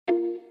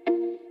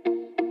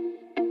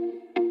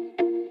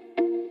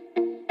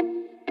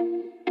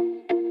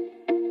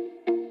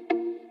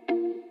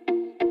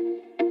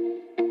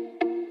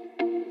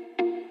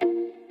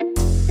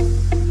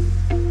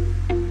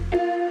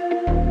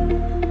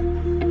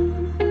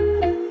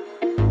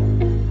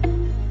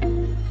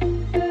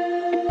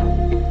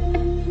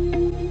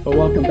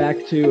Well, welcome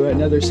back to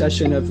another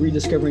session of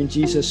Rediscovering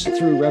Jesus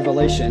through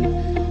Revelation.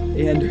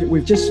 And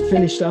we've just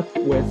finished up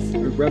with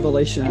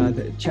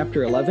Revelation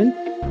chapter 11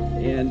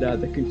 and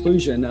the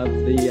conclusion of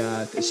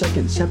the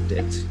second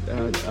septet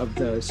of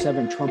the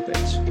seven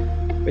trumpets.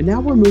 But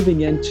now we're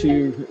moving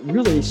into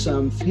really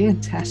some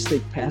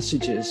fantastic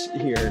passages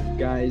here,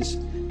 guys.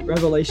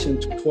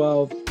 Revelation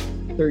 12,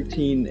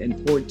 13,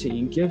 and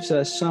 14 gives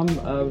us some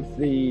of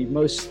the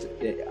most,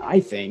 I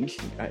think,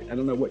 I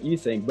don't know what you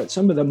think, but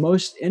some of the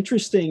most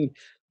interesting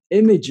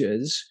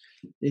images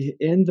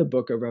in the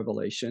book of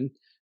Revelation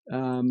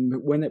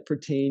when it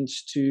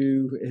pertains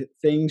to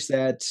things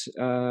that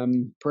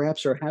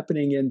perhaps are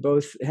happening in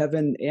both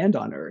heaven and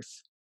on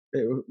earth.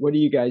 What do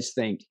you guys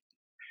think?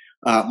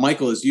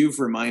 Michael, as you've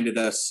reminded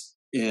us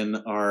in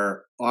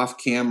our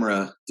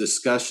off-camera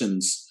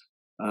discussions,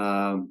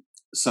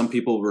 some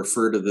people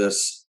refer to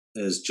this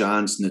as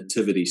John's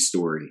nativity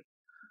story.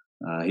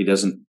 He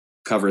doesn't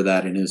cover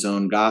that in his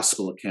own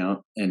gospel account,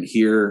 and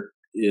here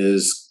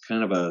is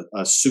kind of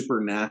a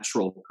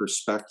supernatural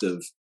perspective,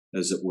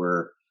 as it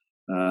were,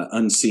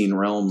 unseen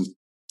realm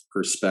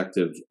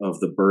perspective of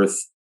the birth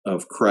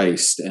of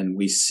Christ. And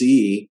we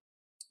see,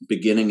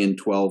 beginning in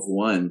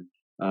 12:1,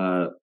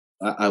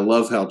 I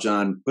love how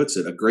John puts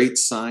it, a great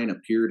sign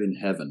appeared in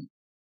heaven.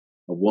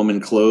 A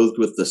woman clothed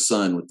with the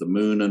sun, with the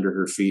moon under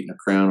her feet and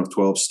a crown of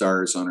 12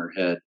 stars on her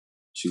head.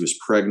 She was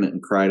pregnant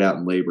and cried out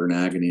in labor and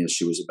agony as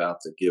she was about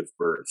to give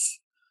birth.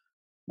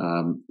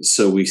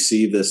 So we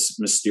see this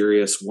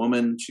mysterious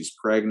woman. She's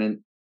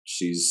pregnant.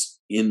 She's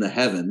in the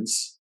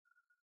heavens.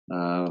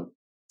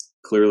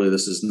 Clearly,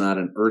 this is not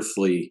an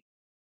earthly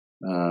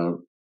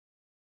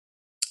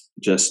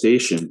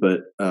gestation,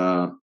 but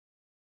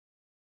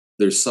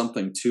there's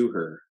something to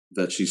her,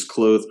 that she's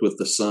clothed with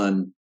the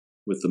sun,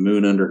 with the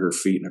moon under her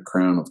feet and a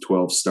crown of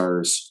 12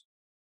 stars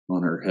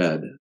on her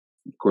head.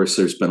 Of course,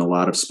 there's been a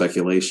lot of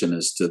speculation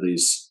as to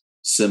these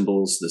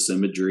symbols, this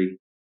imagery.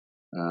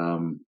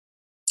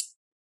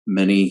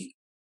 Many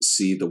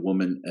see the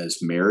woman as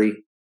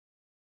Mary.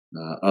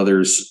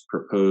 Others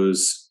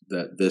propose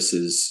that this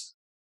is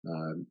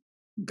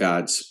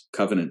God's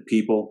covenant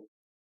people,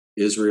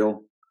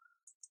 Israel.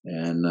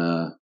 And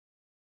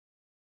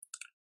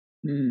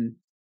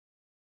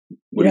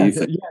what do you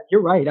think? Yeah,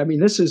 you're right. I mean,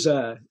 this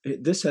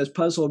has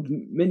puzzled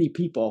many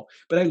people,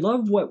 but I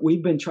love what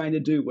we've been trying to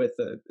do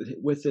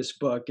with this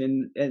book,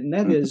 and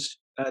that is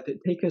to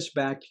take us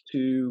back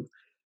to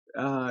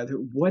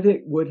what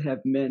it would have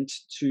meant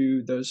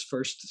to those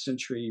first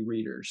century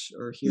readers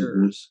or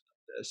hearers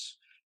of this.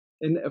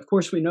 And of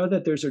course, we know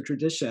that there's a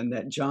tradition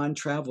that John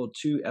traveled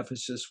to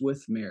Ephesus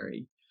with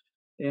Mary.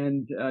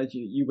 And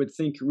you would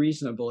think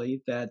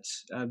reasonably that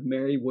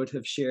Mary would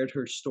have shared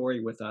her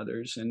story with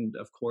others. And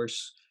of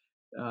course,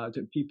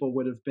 the people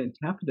would have been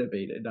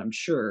captivated, I'm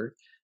sure,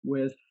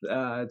 with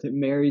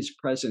Mary's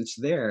presence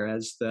there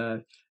as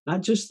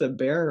not just the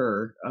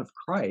bearer of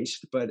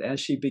Christ, but as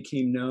she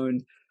became known,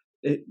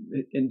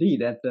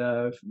 indeed, at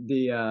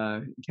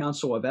the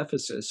Council of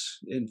Ephesus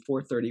in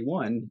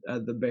 431,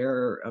 the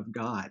bearer of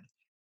God.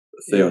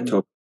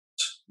 Theotokos.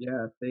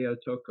 Yeah,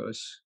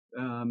 Theotokos.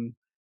 And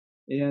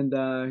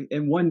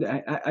one,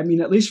 I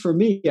mean, at least for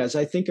me, as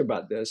I think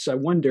about this, I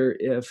wonder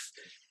if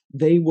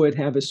they would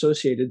have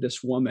associated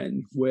this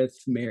woman with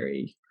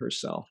Mary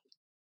herself.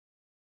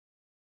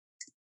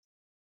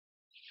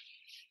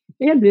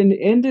 And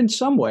in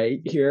some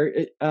way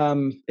here,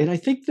 and I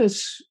think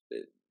this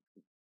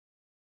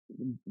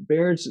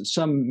bears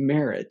some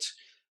merit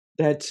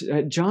that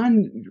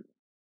John,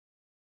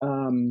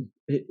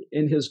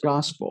 in his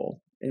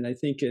gospel, and I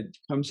think it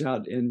comes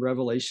out in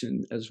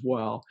Revelation as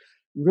well,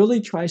 really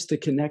tries to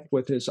connect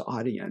with his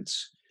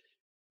audience.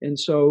 And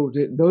so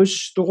those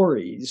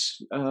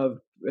stories of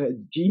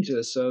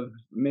Jesus, of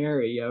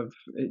Mary, of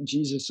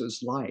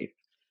Jesus's life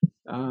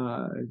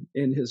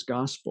in his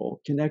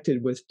gospel,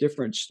 connected with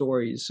different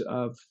stories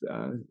of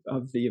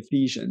the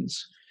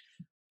Ephesians.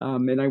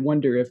 And I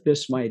wonder if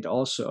this might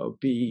also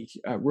be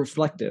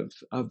reflective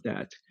of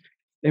that.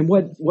 And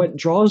what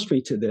draws me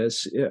to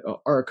this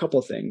are a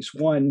couple things.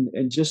 One,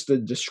 and just the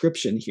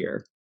description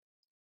here.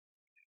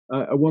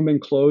 A woman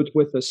clothed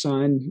with the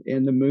sun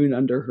and the moon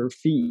under her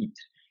feet,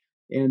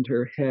 and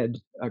her head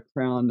a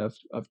crown of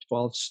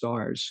 12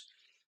 stars.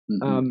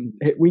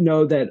 We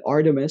know that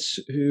Artemis,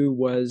 who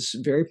was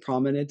very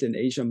prominent in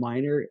Asia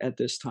Minor at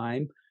this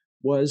time,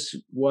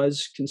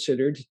 was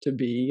considered to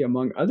be,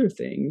 among other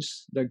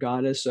things, the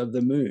goddess of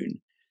the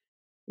moon.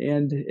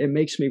 And it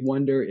makes me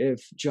wonder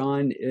if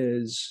John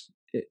is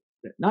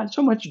not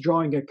so much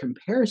drawing a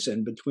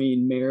comparison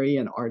between Mary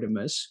and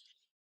Artemis,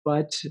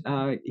 but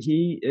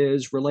he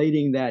is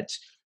relating that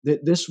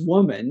this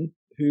woman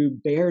who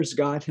bears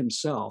God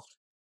himself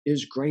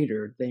is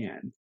greater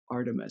than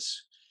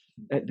Artemis.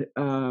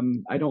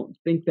 I don't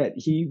think that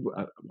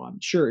well, I'm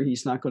sure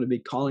he's not going to be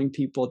calling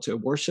people to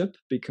worship,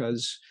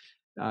 because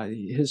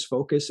his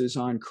focus is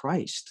on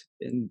Christ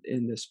in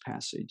this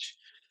passage.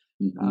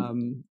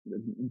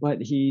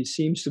 But he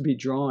seems to be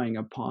drawing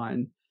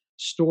upon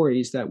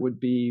stories that would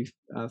be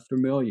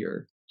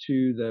familiar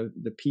to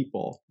the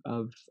people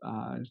of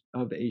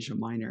Asia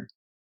Minor.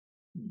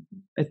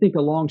 I think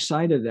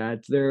alongside of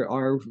that, there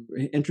are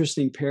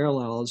interesting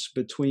parallels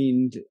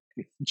between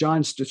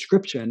John's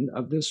description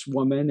of this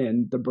woman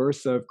and the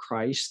birth of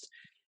Christ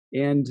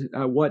and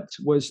what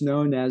was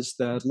known as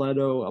the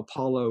Leto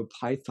Apollo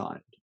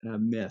Python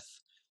myth.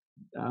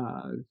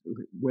 In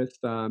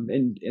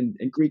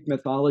Greek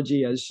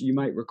mythology, as you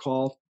might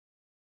recall,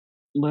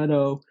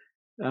 Leto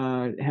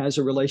has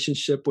a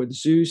relationship with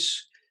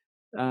Zeus,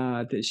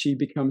 that she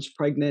becomes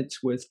pregnant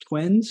with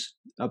twins,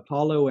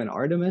 Apollo and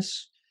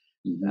Artemis.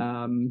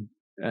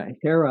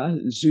 Hera,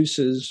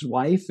 Zeus's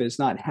wife, is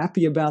not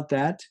happy about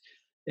that,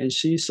 and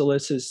she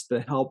solicits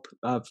the help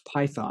of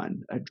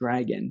Python, a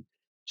dragon,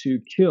 to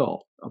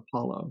kill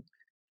Apollo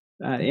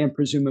and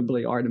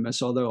presumably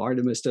Artemis, although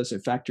Artemis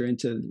doesn't factor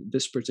into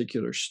this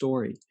particular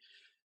story.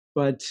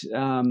 But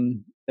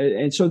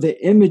and so the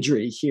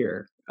imagery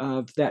here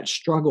of that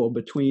struggle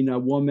between a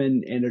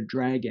woman and a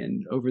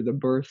dragon over the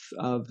birth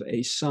of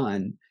a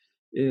son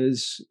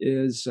is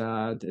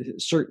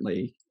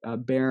certainly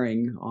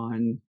bearing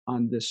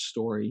on this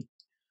story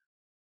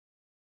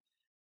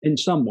in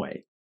some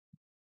way.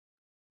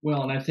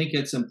 Well, and I think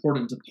it's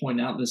important to point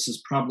out this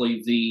is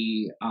probably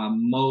the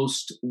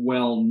most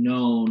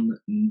well-known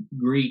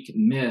Greek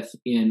myth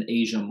in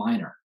Asia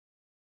Minor.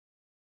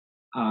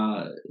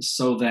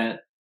 So that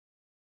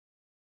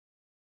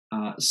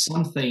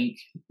some think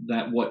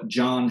that what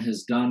John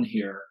has done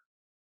here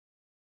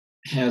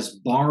has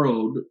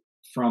borrowed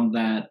from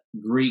that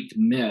Greek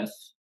myth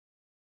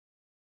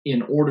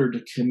in order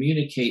to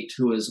communicate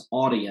to his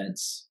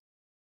audience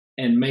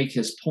and make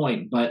his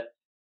point, but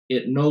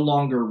it no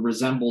longer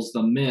resembles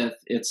the myth.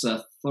 It's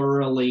a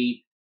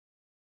thoroughly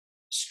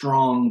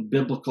strong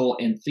biblical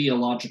and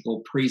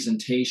theological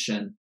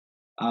presentation,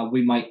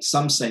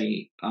 some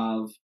say,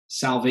 of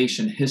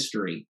salvation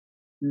history.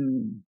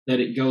 That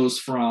it goes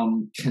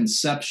from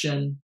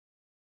conception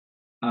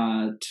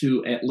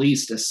to at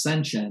least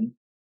ascension,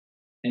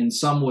 and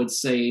some would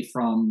say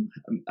from,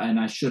 and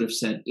I should have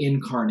said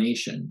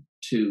incarnation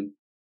to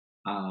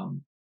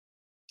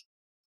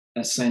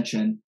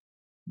ascension,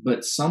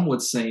 but some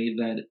would say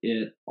that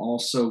it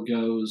also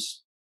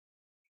goes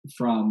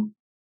from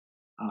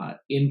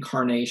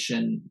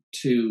incarnation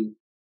to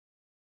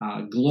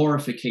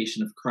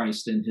glorification of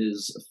Christ in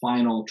his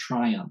final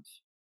triumph.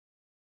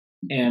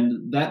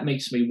 And that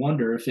makes me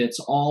wonder, if it's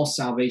all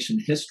salvation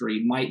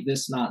history, might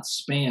this not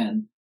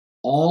span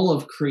all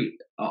of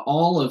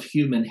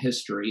human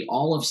history,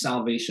 all of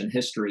salvation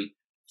history,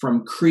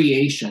 from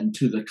creation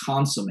to the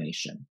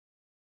consummation,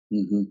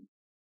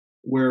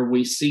 where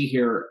we see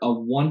here a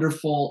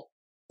wonderful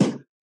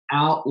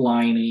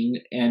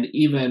outlining, and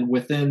even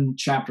within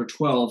chapter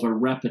 12, a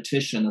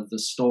repetition of the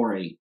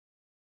story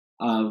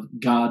of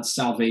God's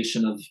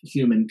salvation of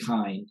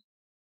humankind,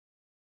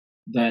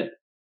 that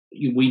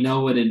we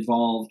know it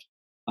involved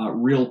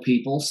real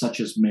people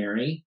such as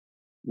Mary.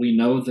 We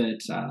know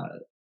that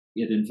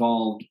it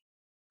involved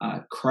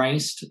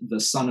Christ, the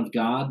Son of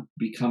God,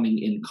 becoming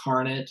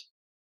incarnate.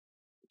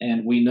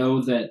 And we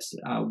know that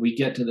we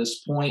get to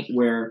this point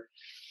where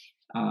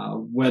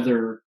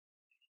whether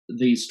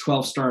these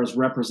 12 stars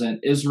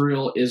represent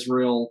Israel,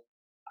 Israel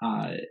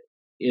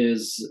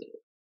is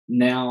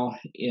now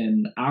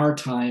in our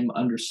time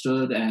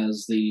understood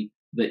as the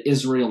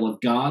Israel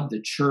of God,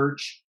 the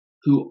church,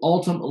 who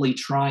ultimately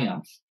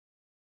triumph.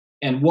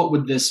 And what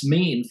would this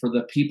mean for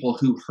the people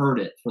who heard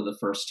it for the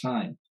first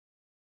time?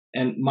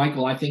 And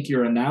Michael, I think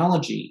your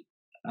analogy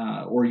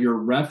or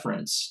your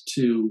reference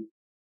to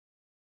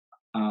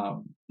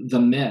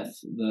the myth,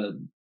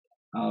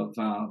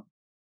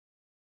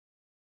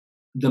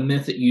 the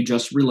myth that you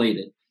just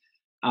related,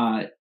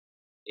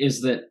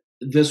 is that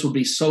this would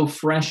be so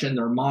fresh in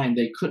their mind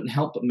they couldn't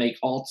help but make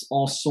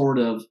all sort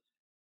of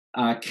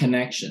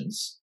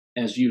connections,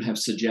 as you have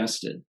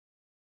suggested.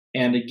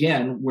 And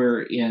again,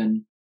 we're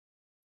in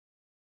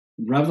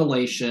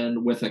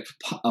Revelation with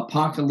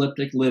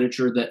apocalyptic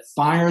literature that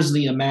fires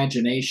the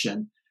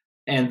imagination,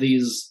 and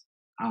these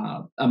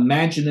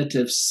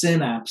imaginative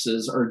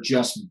synapses are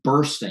just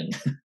bursting.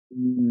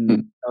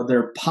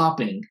 They're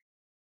popping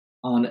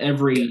on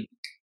every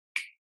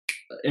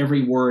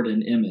word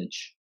and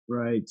image.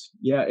 Right.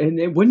 Yeah.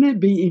 And wouldn't it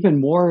be even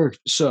more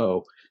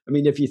so? I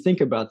mean, if you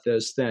think about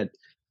this, that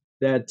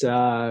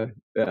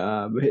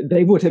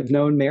they would have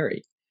known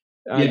Mary.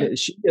 That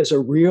she is a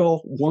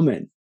real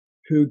woman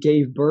who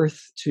gave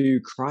birth to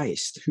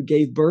Christ, who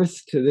gave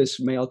birth to this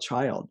male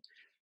child.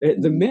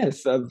 The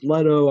myth of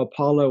Leto,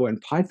 Apollo,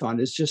 and Python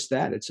is just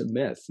that. It's a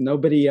myth.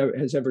 Nobody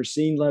has ever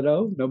seen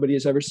Leto. Nobody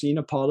has ever seen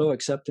Apollo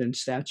except in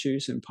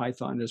statues, and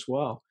Python as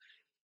well.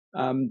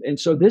 And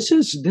so this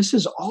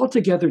is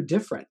altogether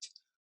different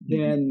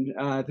than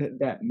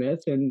that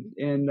myth.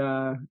 And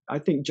I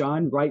think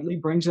John rightly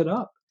brings it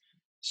up,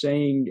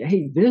 saying,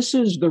 hey, this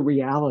is the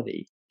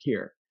reality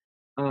here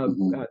of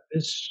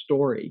this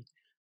story.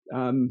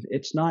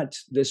 It's not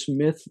this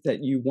myth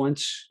that you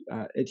once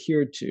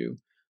adhered to,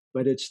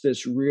 but it's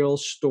this real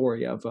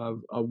story of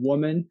a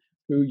woman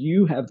who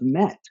you have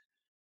met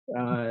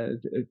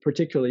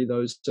particularly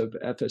those of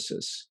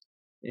Ephesus,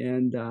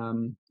 and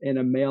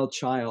a male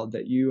child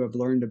that you have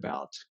learned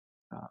about.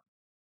 Uh,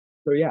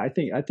 so yeah, I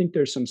think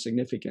there's some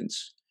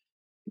significance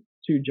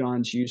to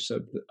John's use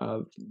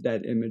of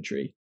that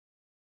imagery.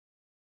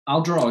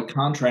 I'll draw a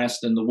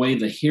contrast in the way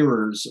the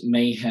hearers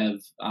may have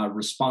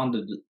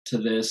responded to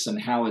this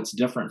and how it's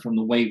different from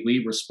the way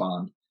we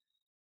respond.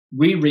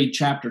 We read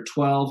chapter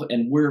 12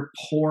 and we're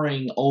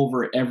poring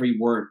over every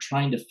word,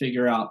 trying to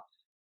figure out,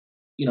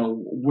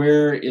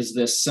 where is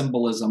this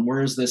symbolism?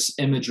 Where is this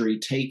imagery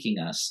taking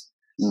us?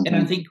 And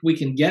I think we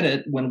can get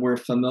it when we're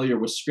familiar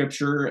with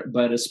scripture,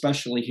 but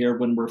especially here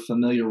when we're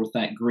familiar with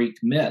that Greek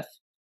myth.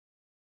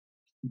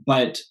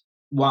 But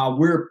while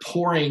we're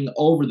poring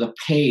over the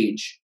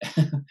page,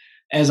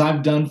 as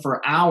I've done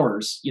for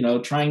hours,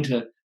 trying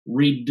to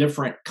read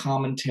different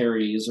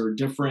commentaries or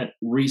different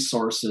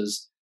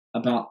resources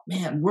about,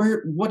 man,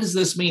 what does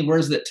this mean? Where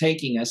is it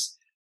taking us?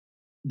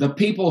 The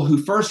people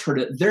who first heard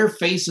it, their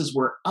faces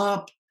were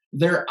up,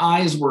 their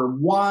eyes were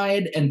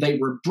wide, and they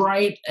were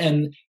bright,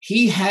 and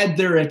he had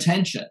their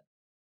attention.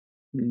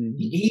 Mm-hmm.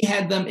 He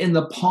had them in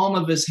the palm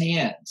of his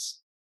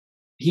hands.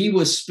 He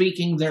was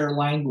speaking their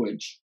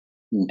language.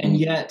 Mm-hmm. And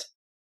yet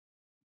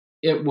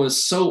it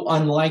was so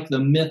unlike the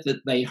myth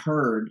that they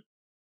heard.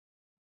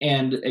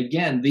 And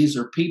again, these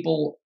are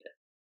people,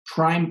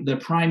 the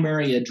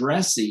primary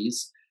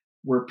addressees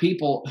were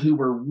people who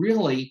were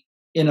really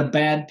in a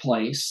bad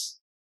place,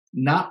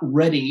 not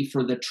ready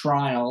for the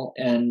trial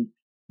and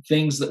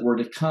things that were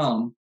to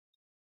come,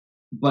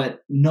 but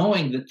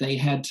knowing that they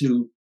had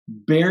to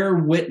bear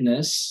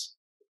witness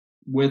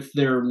with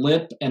their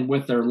lip and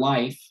with their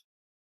life.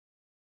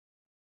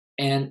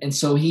 And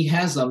so he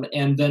has them.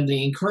 And then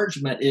the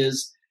encouragement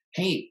is,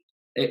 hey,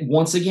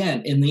 once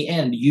again, in the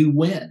end, you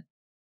win.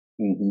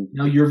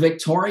 Mm-hmm. You're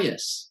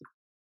victorious.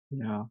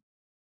 Yeah.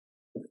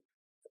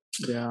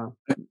 Yeah.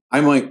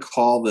 I might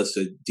call this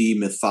a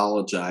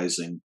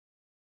demythologizing,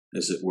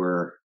 as it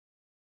were,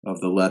 of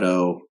the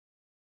Leto,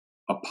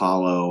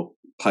 Apollo,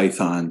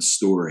 Python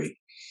story.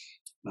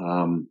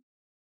 Kind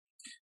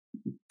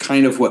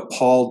of what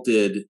Paul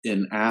did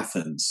in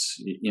Athens.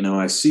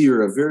 I see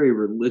you're a very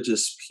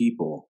religious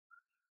people,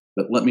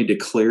 but let me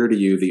declare to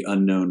you the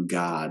unknown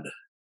God.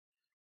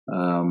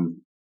 And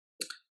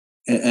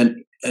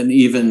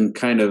even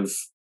kind of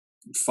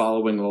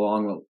following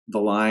along the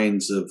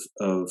lines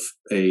of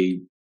a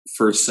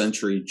first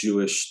century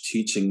Jewish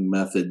teaching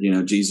method,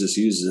 Jesus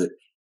uses it.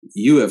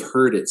 You have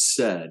heard it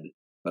said,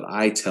 but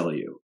I tell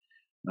you.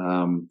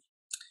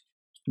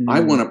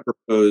 I want to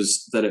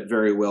propose that it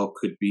very well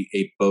could be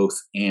a both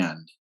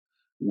and,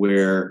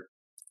 where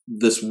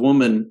this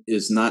woman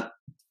is not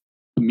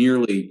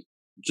merely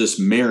just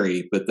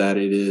Mary, but that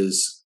it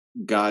is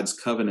God's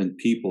covenant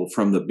people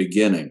from the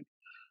beginning.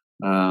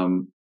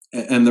 And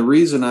the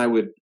reason I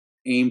would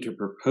aim to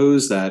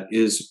propose that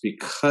is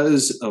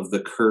because of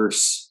the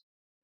curse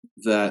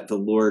that the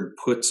Lord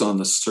puts on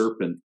the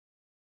serpent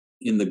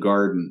in the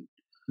garden,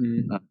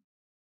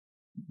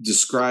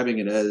 describing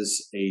it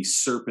as a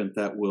serpent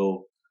that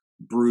will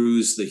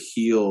bruise the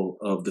heel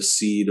of the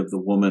seed of the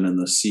woman, and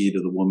the seed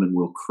of the woman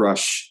will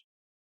crush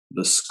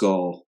the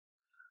skull.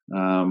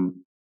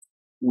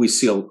 We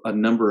see a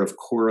number of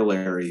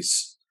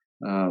corollaries.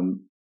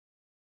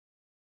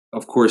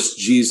 Of course,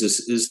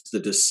 Jesus is the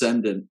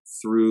descendant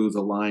through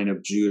the line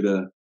of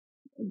Judah,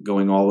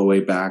 going all the way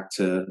back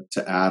to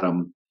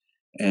Adam.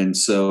 And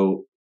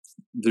so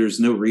there's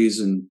no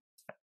reason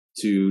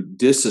to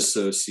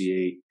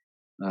disassociate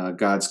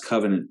God's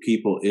covenant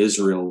people,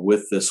 Israel,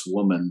 with this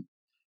woman.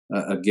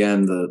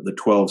 Again, the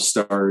 12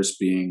 stars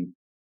being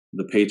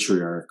the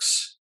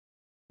patriarchs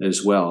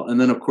as well.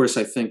 And then, of course,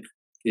 I think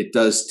it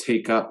does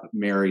take up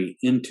Mary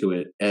into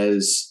it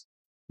as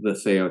the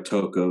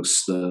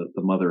Theotokos, the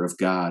mother of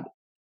God,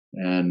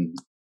 and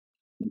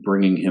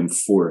bringing him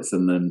forth.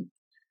 And then,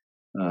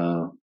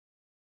 of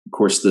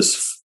course,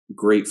 this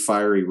great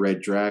fiery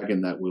red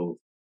dragon that we'll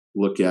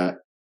look at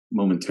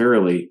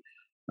momentarily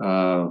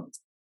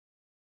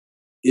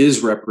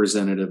is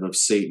representative of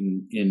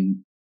Satan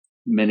in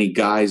many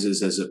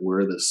guises, as it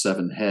were, the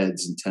 7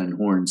 heads and 10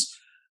 horns,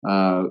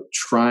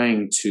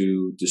 trying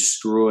to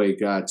destroy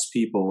God's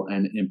people,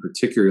 and in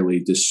particularly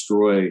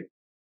destroy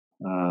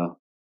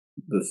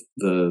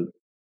the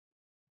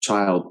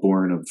child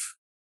born of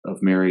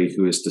Mary,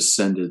 who is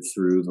descended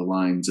through the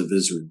lines of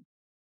Israel.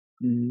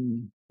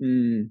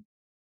 Mm-hmm.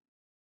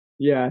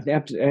 Yeah,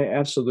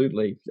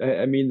 absolutely.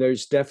 I mean,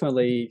 there's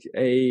definitely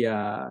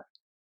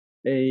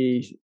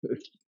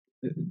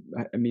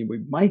we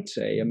might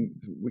say,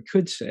 we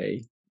could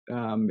say,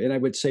 and I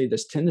would say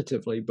this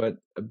tentatively, but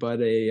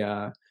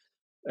a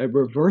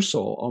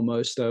reversal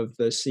almost of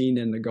the scene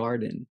in the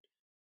garden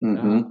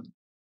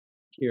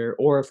here,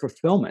 or a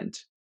fulfillment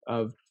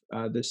of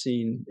the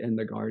scene in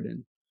the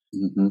garden,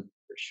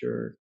 for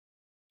sure.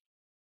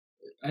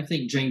 I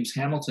think James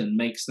Hamilton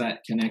makes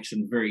that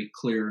connection very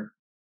clear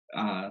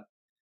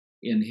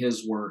in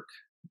his work.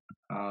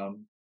 I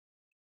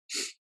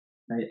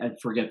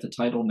forget the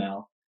title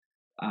now,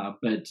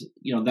 But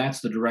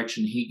that's the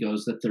direction he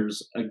goes. That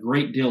there's a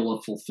great deal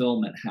of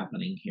fulfillment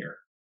happening here,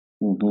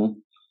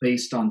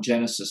 based on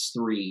Genesis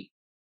 3,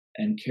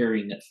 and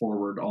carrying it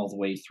forward all the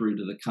way through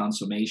to the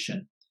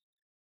consummation.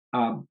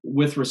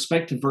 With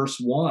respect to verse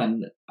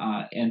 1,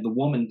 and the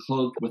woman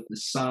clothed with the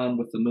sun,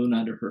 with the moon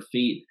under her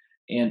feet,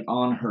 and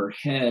on her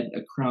head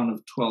a crown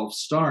of 12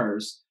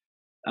 stars,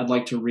 I'd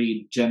like to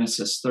read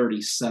Genesis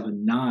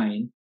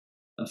 37:9,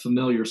 a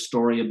familiar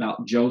story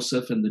about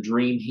Joseph and the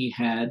dream he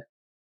had,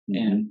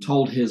 and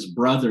told his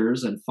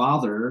brothers and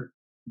father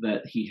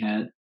that he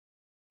had.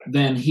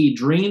 Then he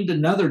dreamed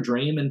another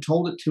dream and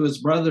told it to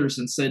his brothers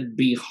and said,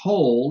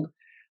 "Behold,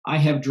 I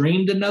have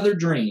dreamed another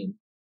dream.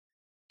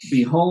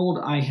 Behold,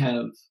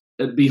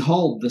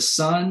 behold, the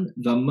sun,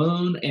 the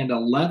moon, and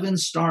 11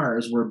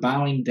 stars were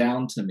bowing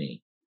down to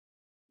me."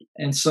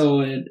 And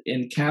so it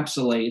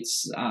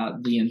encapsulates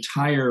the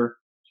entire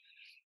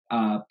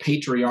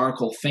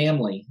patriarchal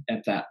family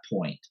at that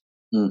point.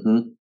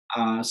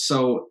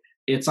 So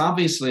it's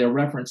obviously a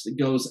reference that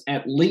goes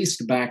at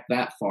least back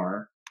that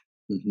far.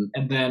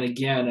 And then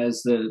again,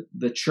 as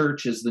the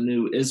church is the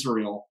new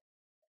Israel,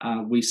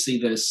 we see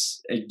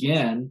this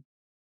again,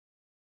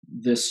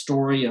 this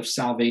story of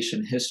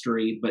salvation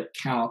history, but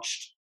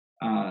couched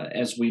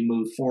as we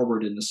move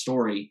forward in the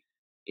story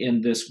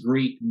in this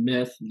Greek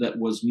myth that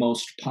was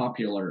most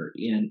popular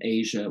in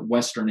Asia,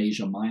 Western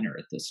Asia Minor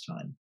at this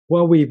time.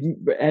 Well,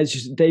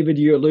 as David,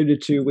 you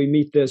alluded to, we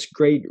meet this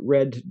great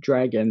red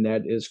dragon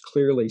that is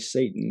clearly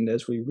Satan,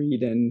 as we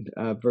read in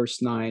verse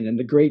 9. And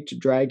the great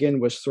dragon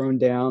was thrown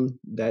down,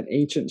 that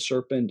ancient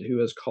serpent who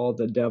is called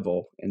the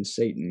devil and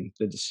Satan,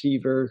 the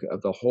deceiver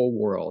of the whole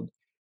world.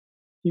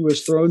 He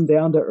was thrown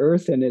down to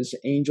earth, and his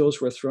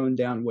angels were thrown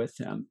down with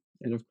him.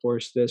 And of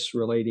course, this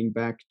relating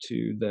back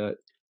to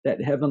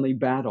that heavenly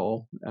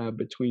battle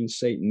between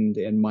Satan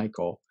and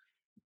Michael,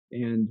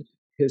 and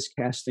his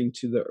casting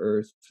to the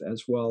earth,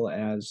 as well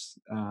as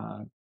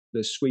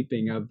the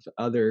sweeping of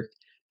other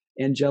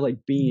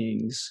angelic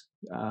beings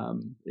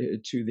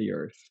to the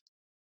earth.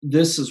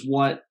 This is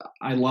what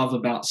I love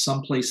about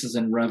some places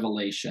in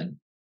Revelation.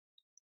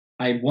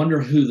 I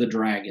wonder who the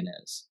dragon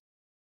is,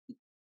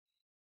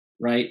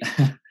 right?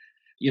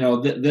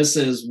 This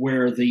is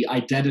where the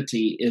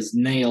identity is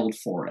nailed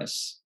for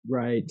us.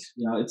 Right.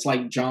 It's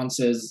like John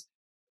says,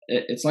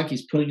 it's like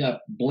he's putting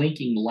up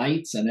blinking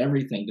lights and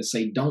everything to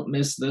say, don't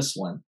miss this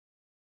one.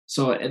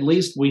 So at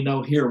least we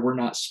know here we're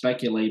not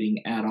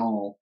speculating at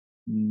all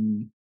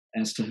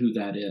as to who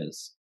that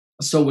is.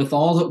 So with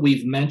all that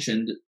we've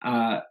mentioned,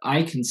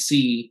 I can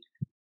see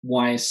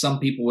why some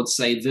people would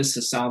say this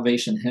is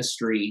salvation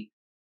history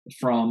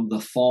from the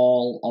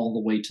fall all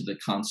the way to the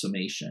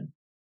consummation.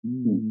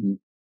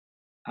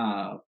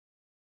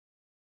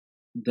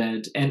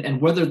 That and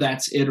whether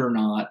that's it or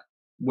not,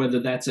 whether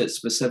that's it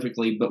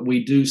specifically, but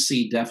we do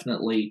see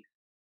definitely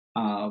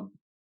a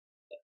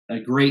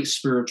great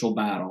spiritual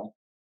battle,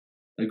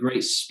 a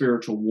great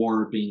spiritual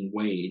war being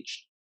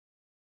waged.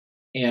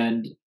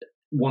 And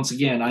once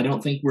again, I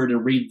don't think we're to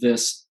read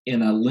this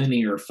in a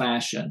linear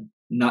fashion.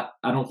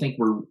 I don't think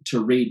we're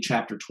to read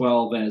chapter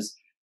 12 as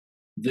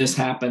this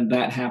happened,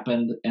 that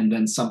happened, and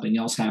then something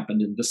else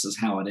happened, and this is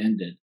how it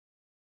ended.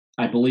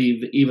 I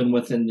believe even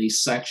within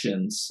these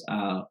sections,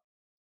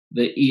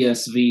 the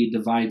ESV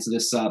divides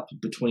this up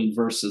between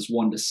verses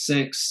 1 to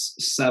 6,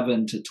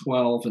 7 to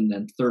 12, and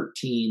then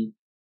 13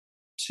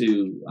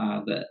 to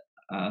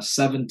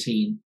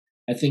 17.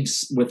 I think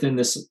within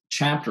this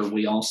chapter,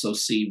 we also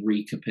see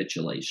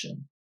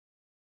recapitulation.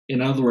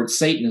 In other words,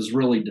 Satan is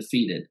really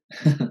defeated.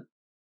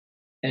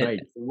 And right.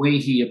 The way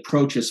he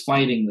approaches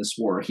fighting this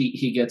war,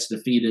 he gets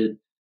defeated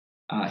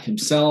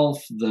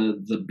himself.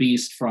 The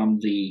beast from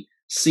the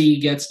sea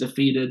gets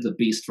defeated. The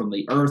beast from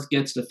the earth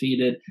gets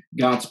defeated.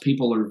 God's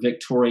people are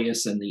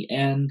victorious in the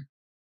end.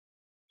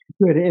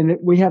 Good. And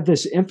we have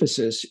this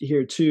emphasis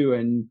here too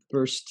in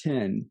verse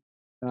 10.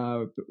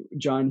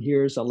 John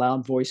hears a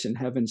loud voice in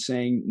heaven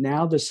saying,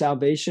 "Now the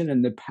salvation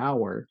and the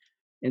power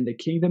and the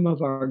kingdom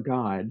of our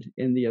God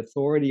and the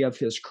authority of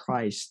his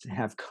Christ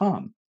have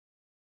come.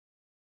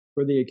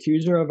 For the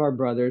accuser of our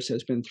brothers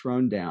has been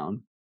thrown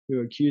down,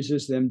 who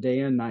accuses them day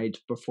and night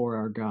before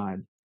our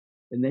God.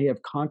 And they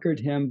have conquered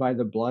him by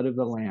the blood of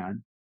the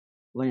Lamb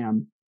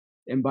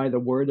and by the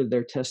word of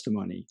their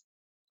testimony.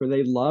 For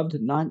they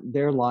loved not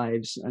their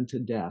lives unto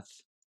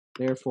death.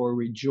 Therefore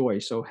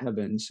rejoice, O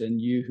heavens, and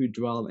you who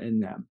dwell in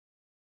them.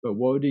 But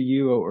woe to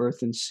you, O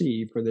earth and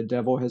sea, for the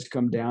devil has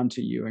come down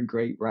to you in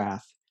great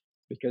wrath,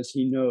 because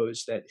he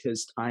knows that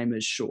his time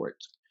is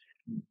short."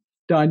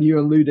 Don, you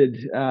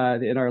alluded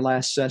in our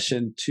last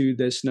session to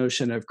this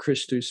notion of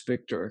Christus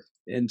Victor,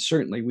 and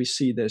certainly we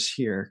see this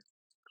here.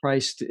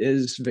 Christ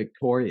is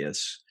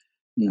victorious.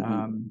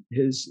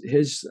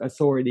 His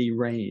authority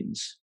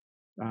reigns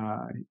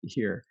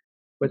here,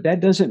 but that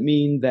doesn't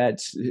mean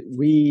that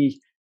we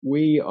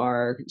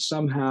are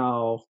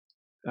somehow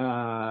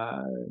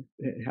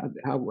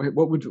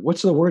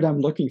what's the word I'm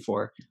looking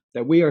for?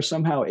 That we are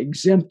somehow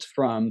exempt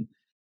from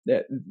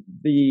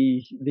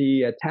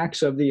the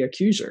attacks of the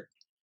accuser.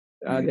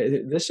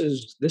 This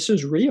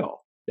is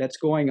real. that's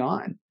going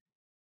on.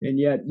 And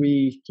yet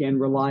we can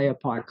rely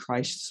upon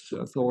Christ's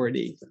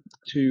authority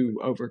to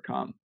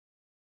overcome.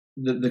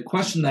 The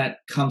question that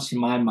comes to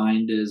my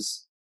mind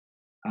is,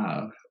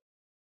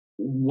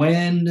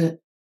 when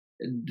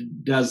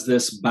does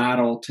this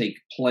battle take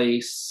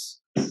place?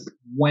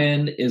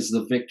 When is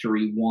the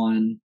victory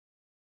won?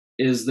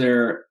 Is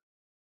there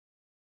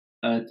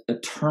a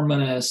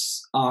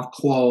terminus a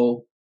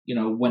quo,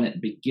 when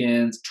it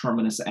begins,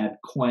 terminus ad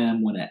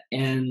quem, when it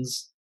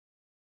ends?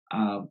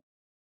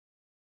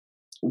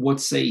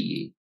 What say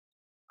ye?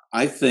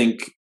 I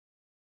think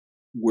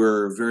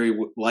we're very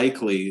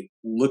likely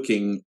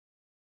looking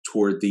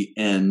toward the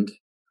end.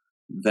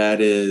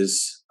 That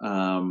is,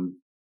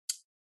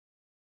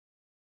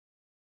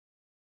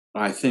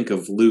 I think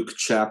of Luke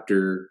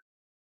chapter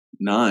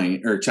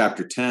 9, or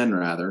chapter 10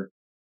 rather,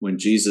 when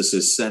Jesus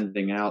is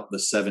sending out the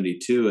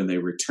 72 and they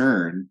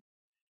return,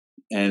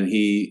 and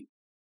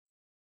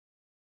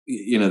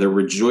they're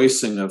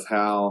rejoicing of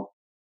how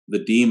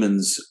the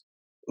demons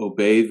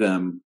obey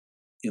them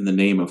in the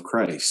name of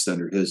Christ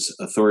under his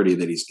authority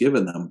that he's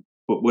given them.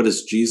 But what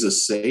does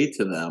Jesus say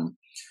to them?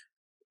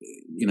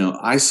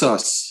 I saw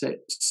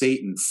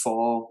Satan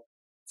fall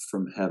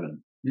from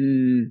heaven.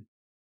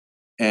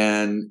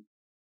 And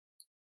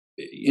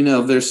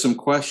there's some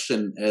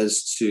question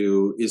as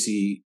to, is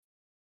he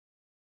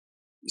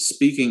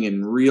speaking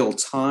in real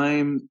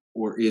time,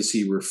 or is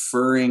he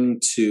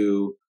referring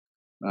to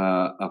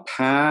a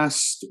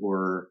past,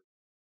 or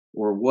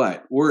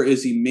what? Or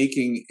is he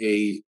making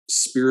a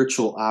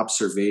spiritual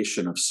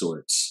observation of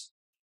sorts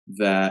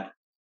that,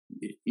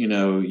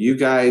 you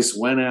guys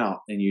went out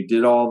and you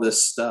did all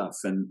this stuff,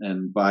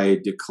 and by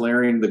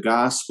declaring the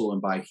gospel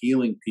and by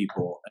healing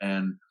people,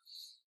 and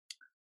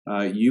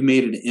you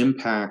made an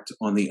impact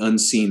on the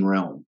unseen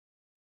realm.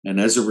 And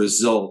as a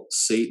result,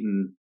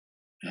 Satan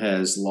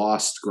has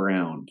lost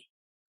ground.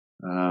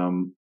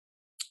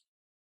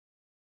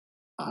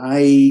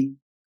 I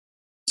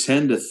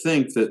tend to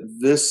think that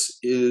this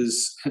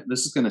is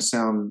going to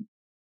sound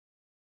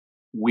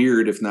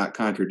weird, if not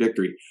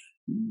contradictory,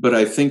 but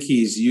I think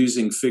he's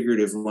using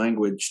figurative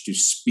language to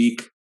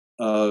speak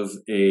of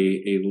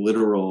a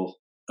literal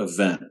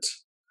event.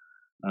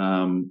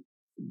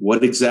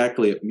 What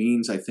exactly it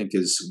means, I think,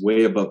 is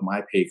way above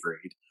my pay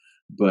grade.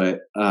 But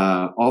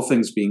all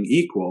things being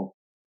equal,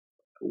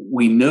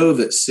 we know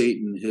that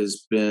Satan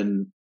has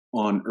been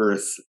on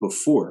earth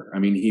before. I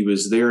mean, he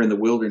was there in the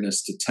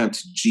wilderness to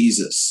tempt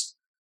Jesus.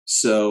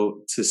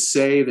 So to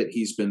say that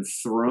he's been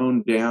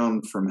thrown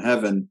down from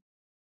heaven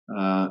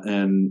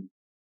and,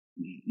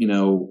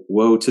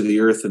 woe to the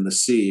earth and the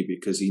sea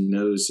because he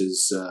knows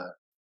his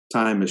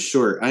time is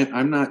short,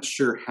 I'm not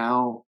sure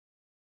how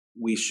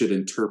we should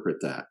interpret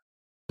that.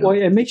 Well,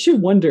 it makes you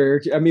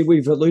wonder. I mean,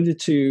 we've alluded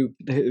to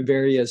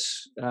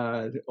various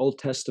Old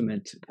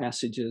Testament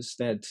passages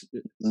that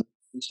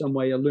in some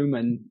way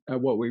illumine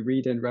what we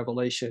read in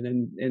Revelation.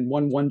 And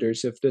one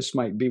wonders if this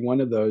might be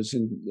one of those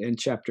in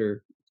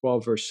chapter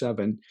 12, verse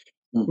 7,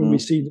 when we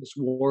see this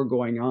war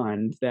going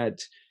on, that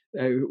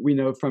we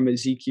know from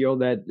Ezekiel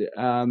that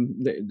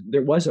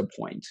there was a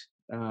point,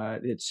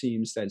 it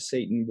seems, that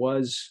Satan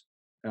was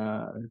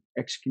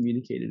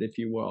excommunicated, if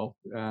you will,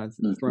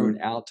 thrown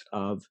out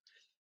of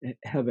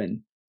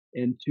heaven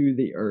into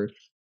the earth.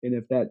 And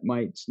if that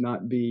might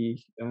not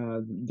be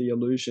the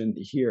illusion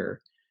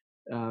here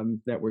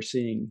that we're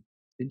seeing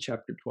in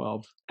chapter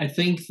 12. I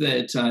think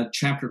that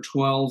chapter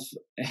 12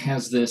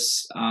 has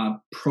this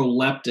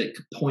proleptic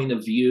point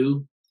of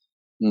view,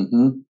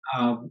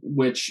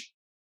 which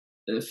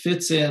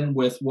fits in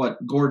with what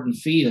Gordon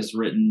Fee has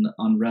written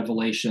on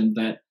Revelation,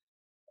 that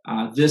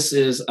this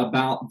is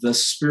about the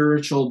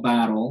spiritual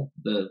battle.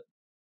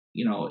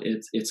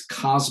 It's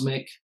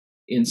cosmic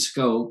in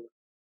scope.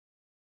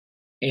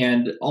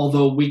 And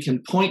although we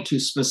can point to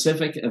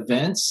specific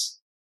events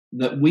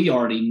that we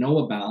already know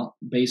about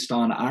based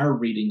on our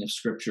reading of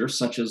Scripture,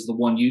 such as the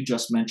one you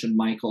just mentioned,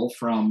 Michael,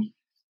 from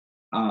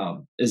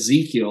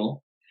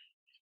Ezekiel,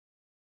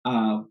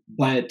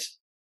 but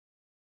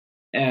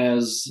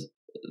as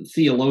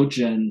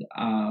theologian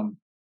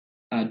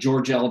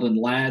George Eldon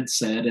Ladd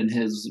said, and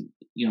has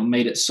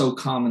made it so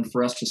common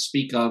for us to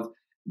speak of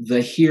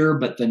the here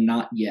but the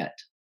not yet.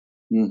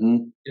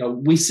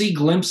 We see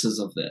glimpses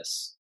of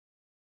this,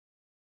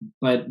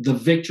 but the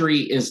victory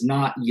is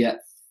not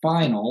yet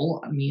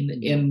final. I mean,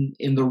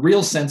 in the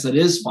real sense, it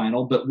is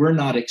final, but we're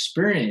not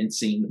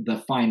experiencing the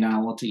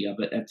finality of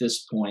it at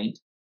this point.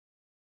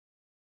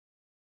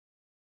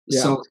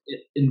 Yeah. So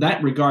in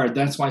that regard,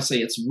 that's why I say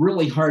it's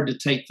really hard to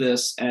take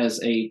this as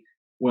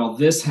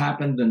this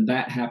happened and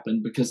that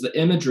happened, because the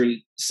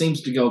imagery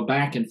seems to go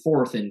back and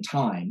forth in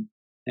time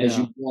as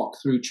you walk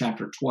through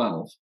chapter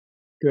 12.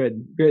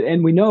 Good.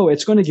 And we know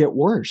it's going to get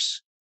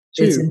worse,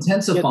 too. It's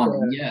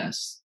intensifying,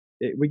 yes.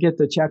 We get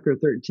to chapter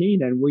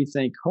 13 and we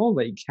think,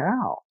 holy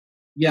cow.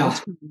 Yeah. What's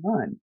going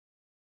on?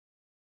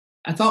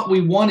 I thought we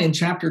won in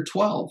chapter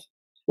 12.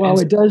 Well,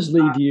 it does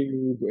leave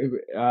you,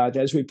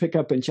 as we pick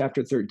up in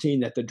chapter 13,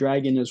 that the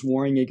dragon is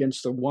warring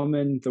against the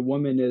woman. The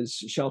woman is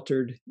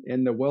sheltered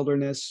in the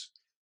wilderness.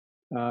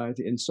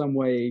 in some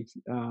way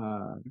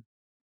uh,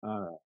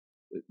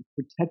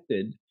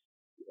 protected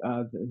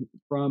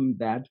from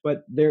that.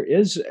 But there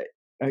is,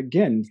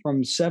 again,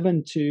 from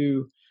 7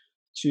 to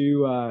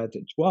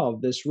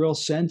 12, this real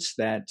sense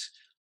that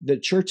the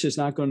church is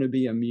not going to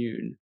be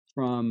immune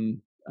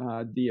from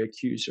the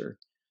accuser.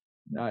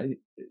 Uh,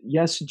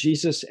 yes,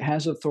 Jesus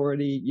has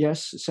authority.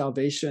 Yes,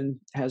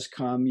 salvation has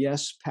come.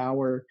 Yes,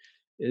 power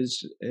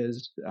is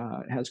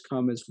has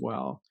come as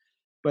well.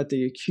 But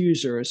the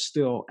accuser is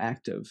still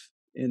active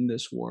in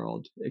this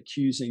world,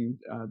 accusing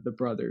the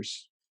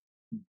brothers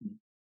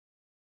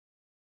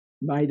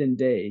night and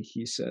day,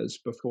 he says,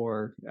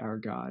 before our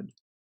God.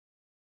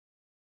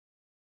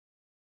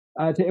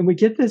 And we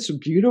get this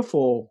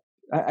beautiful.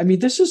 I mean,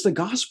 this is the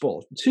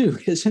gospel too,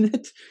 isn't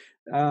it?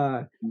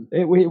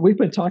 We've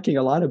been talking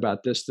a lot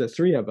about this, the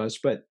three of us,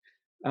 but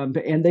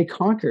and they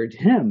conquered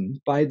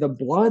him by the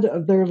blood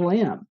of their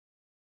lamb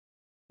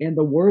and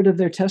the word of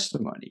their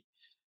testimony.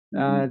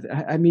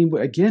 I mean,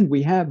 again,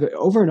 we have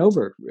over and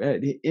over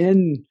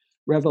in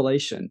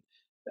Revelation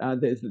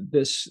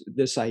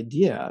this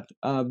idea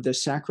of the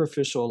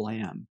sacrificial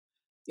lamb.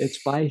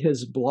 It's by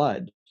his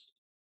blood.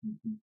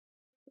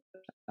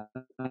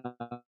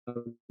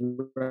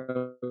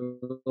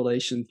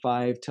 Revelation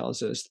 5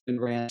 tells us been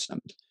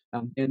ransomed.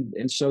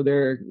 And so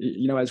there,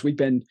 as we've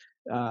been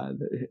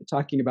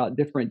talking about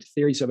different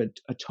theories of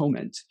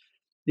atonement,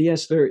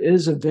 yes, there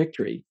is a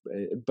victory,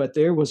 but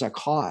there was a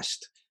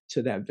cost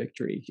to that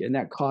victory, and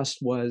that cost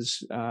was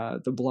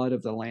the blood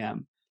of the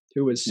Lamb,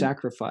 who was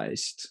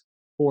sacrificed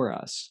for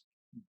us.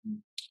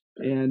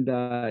 And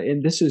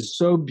this is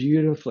so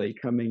beautifully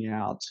coming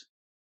out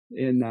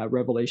in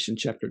Revelation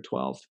chapter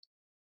 12.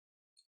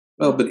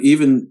 Well, but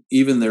even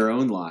their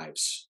own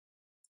lives,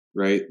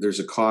 right? There's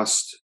a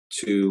cost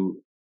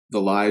to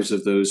the lives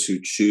of those who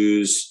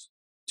choose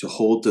to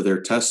hold to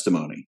their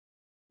testimony.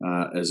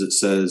 As it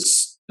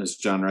says, as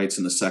John writes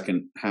in the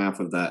second half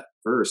of that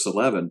verse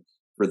 11,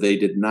 for they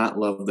did not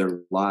love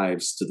their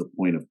lives to the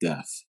point of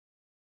death.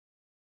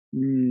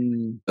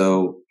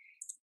 So,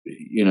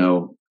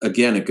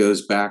 again, it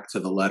goes back to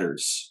the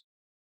letters: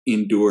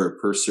 endure,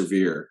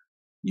 persevere.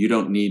 You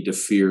don't need to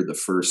fear the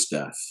first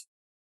death.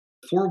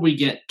 Before we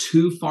get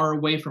too far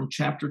away from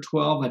chapter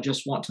 12, I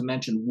just want to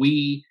mention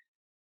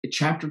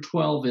chapter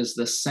 12 is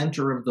the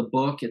center of the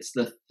book. It's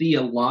the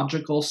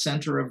theological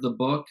center of the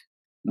book.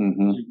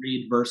 You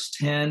read verse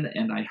 10,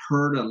 and I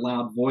heard a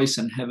loud voice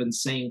in heaven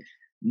saying,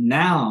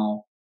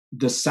 now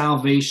the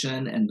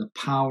salvation and the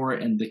power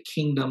and the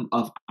kingdom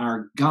of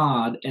our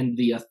God and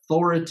the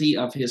authority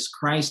of his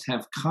Christ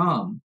have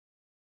come,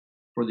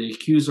 for the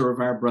accuser of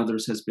our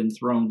brothers has been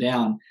thrown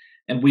down.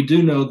 And we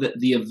do know that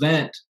the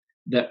event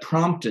that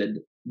prompted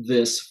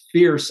this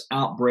fierce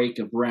outbreak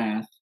of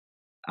wrath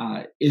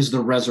is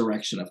the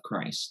resurrection of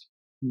Christ.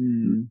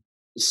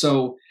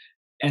 So,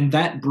 and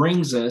that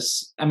brings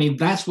us, I mean,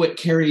 that's what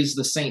carries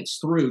the saints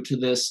through to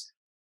this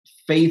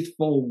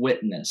faithful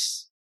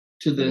witness,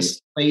 to this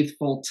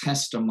faithful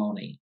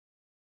testimony.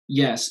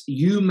 Yes,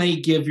 you may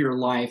give your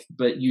life,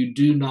 but you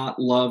do not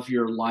love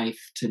your life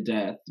to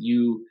death.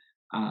 You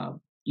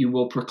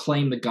will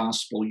proclaim the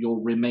gospel.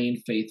 You'll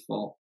remain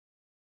faithful.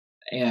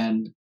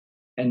 And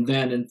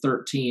then in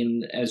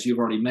 13, as you've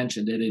already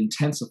mentioned, it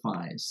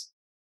intensifies.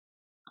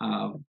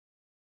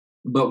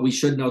 But we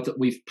should note that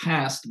we've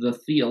passed the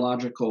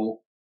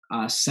theological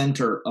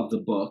center of the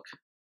book,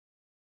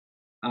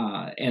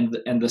 and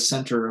the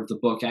center of the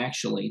book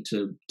actually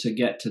to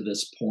get to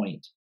this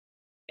point,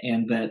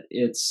 and that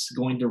it's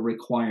going to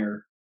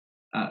require,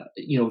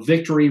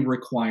 victory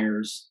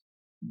requires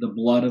the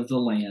blood of the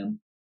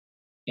Lamb,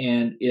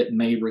 and it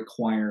may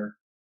require.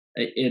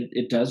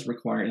 It does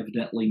require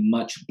evidently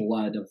much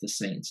blood of the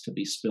saints to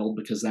be spilled,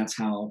 because that's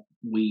how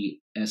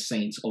we as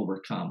saints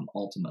overcome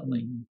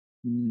ultimately.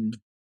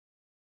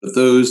 But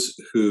those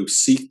who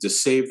seek to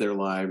save their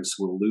lives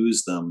will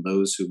lose them.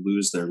 Those who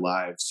lose their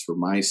lives for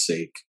my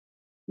sake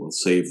will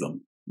save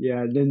them.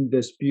 Yeah, and then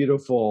this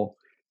beautiful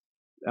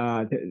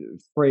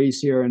phrase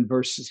here in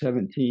verse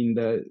 17,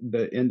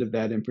 the end of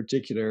that in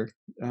particular.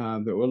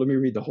 But let me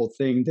read the whole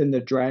thing. Then the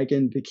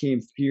dragon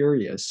became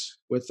furious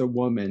with the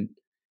woman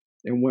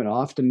and went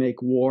off to make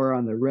war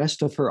on the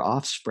rest of her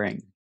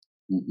offspring.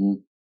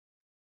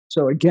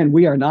 So again,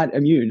 we are not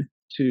immune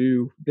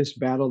to this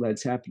battle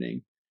that's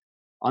happening.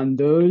 On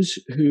those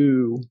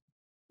who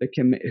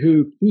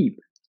keep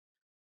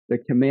the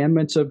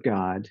commandments of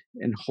God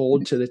and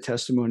hold to the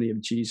testimony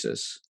of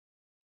Jesus,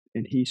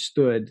 and he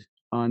stood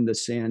on the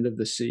sand of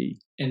the sea.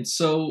 And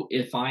so,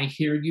 if I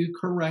hear you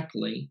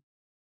correctly,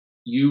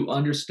 you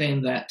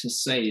understand that to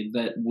say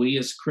that we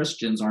as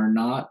Christians are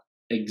not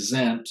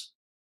exempt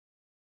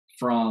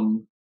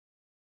from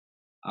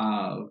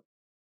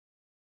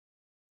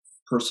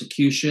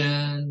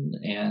persecution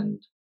and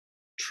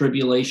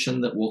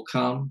tribulation that will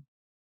come.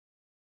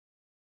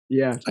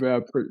 Yeah,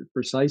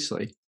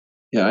 precisely.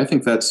 Yeah, I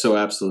think that's so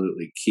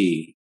absolutely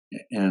key.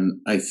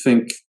 And I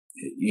think,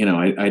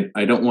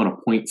 I don't want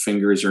to point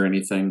fingers or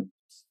anything,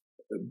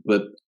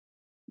 but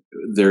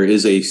there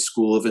is a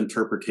school of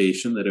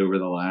interpretation that over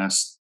the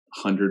last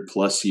 100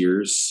 plus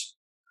years,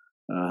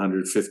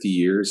 150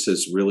 years,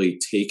 has really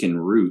taken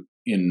root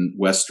in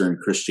Western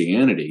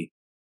Christianity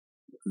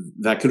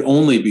that could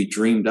only be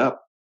dreamed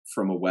up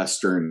from a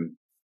Western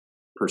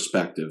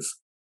perspective,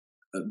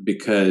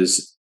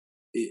 because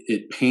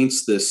it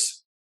paints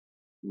this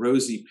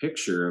rosy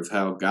picture of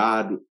how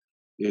God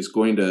is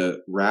going to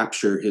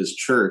rapture his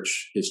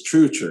church, his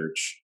true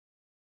church,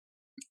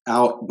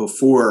 out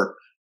before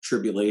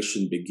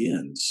tribulation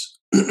begins.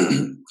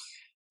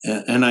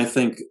 And I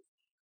think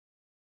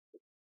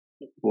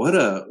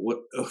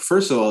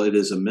first of all, it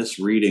is a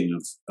misreading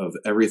of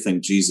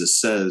everything Jesus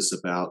says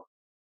about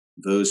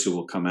those who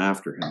will come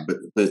after him.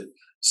 But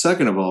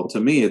second of all, to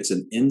me, it's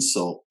an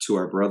insult to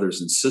our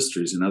brothers and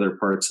sisters in other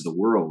parts of the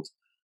world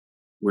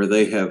where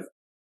they have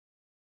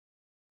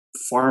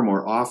far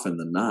more often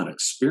than not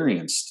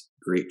experienced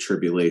great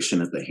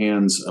tribulation at the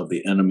hands of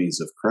the enemies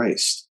of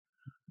Christ.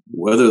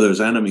 Whether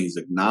those enemies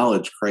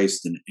acknowledge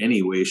Christ in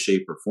any way,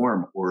 shape, or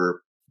form,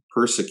 or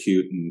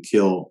persecute and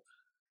kill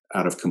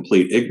out of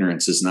complete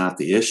ignorance is not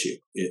the issue.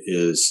 It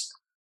is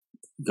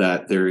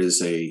that there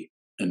is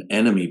an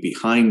enemy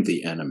behind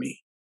the enemy.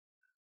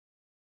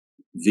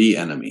 The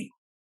enemy.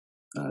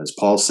 As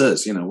Paul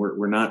says,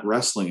 we're not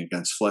wrestling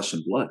against flesh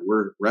and blood.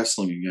 We're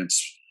wrestling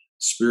against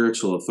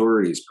spiritual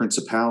authorities,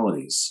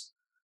 principalities,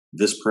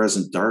 this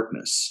present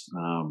darkness.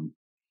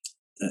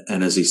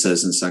 And as he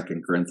says in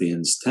 2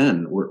 Corinthians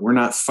 10, we're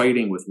not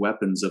fighting with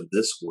weapons of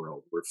this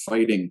world. We're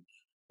fighting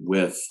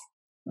with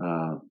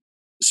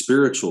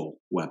spiritual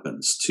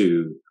weapons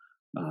to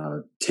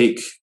take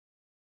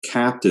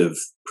captive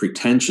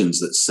pretensions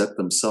that set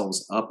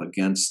themselves up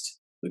against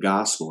the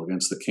gospel,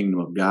 against the kingdom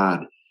of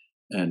God,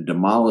 and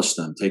demolish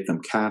them, take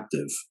them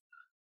captive.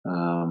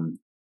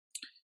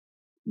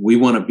 We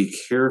want to be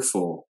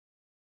careful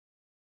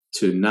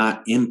to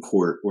not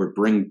import or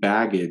bring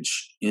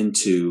baggage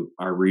into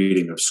our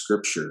reading of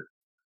Scripture,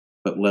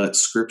 but let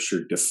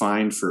Scripture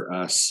define for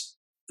us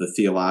the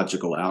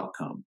theological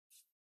outcome.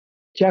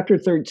 Chapter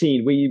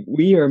 13,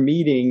 we are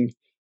meeting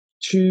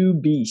two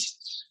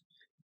beasts.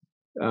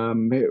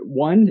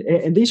 One,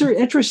 and these are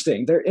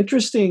interesting. They're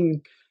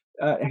interesting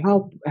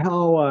how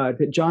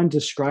John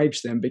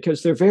describes them,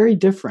 because they're very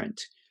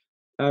different.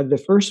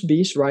 The first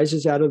beast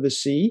rises out of the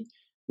sea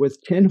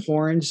with 10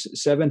 horns,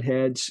 7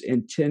 heads,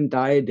 and 10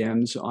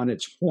 diadems on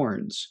its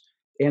horns,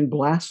 and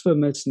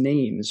blasphemous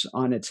names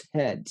on its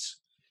heads.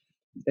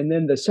 And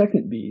then the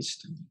second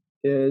beast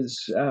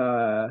is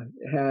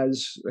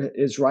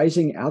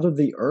rising out of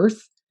the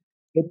earth.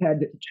 It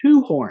had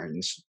 2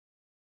 horns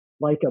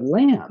like a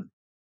lamb,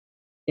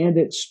 and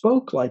it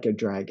spoke like a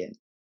dragon,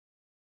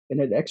 and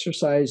it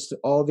exercised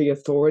all the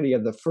authority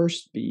of the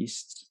first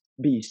beast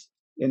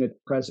in its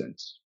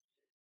presence.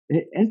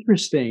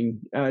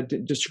 Interesting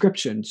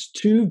descriptions,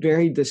 2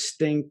 very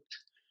distinct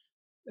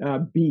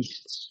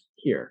beasts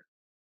here.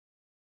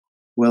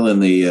 Well, in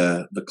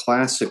the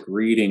classic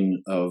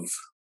reading of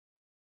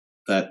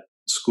that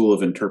school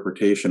of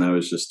interpretation I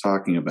was just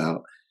talking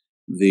about,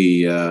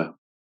 the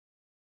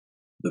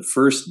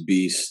first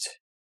beast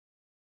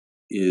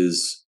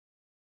is,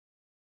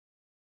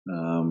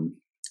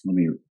 let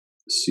me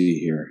see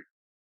here.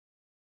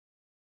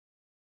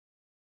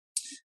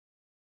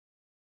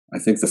 I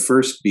think the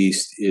first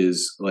beast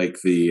is like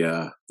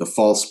the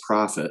false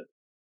prophet,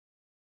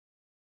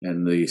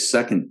 and the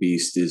second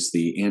beast is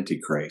the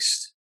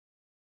Antichrist,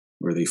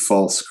 or the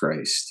false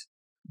Christ.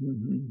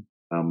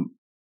 Mm-hmm.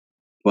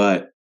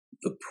 But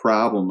the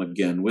problem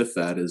again with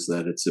that is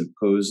that it's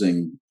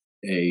imposing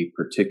a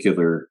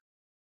particular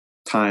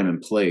time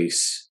and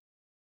place,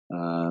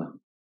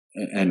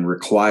 and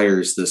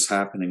requires this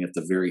happening at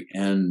the very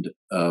end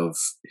of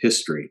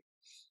history.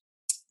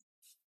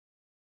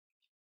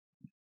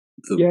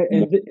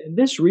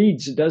 This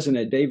reads, doesn't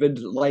it, David,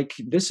 like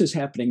this is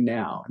happening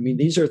now. I mean,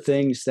 these are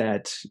things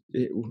that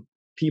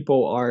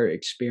people are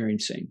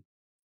experiencing.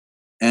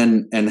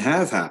 And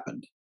have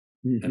happened,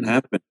 mm-hmm. and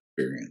have been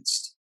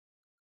experienced.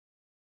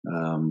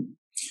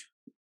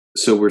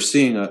 So we're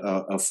seeing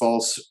a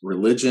false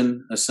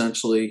religion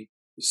essentially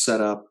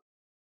set up,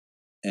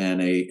 and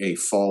a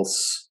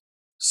false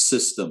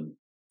system.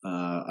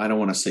 I don't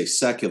want to say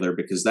secular,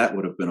 because that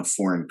would have been a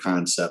foreign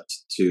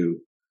concept to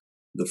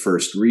the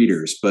first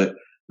readers, but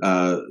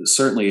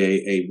certainly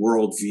a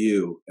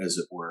worldview, as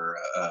it were,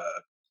 a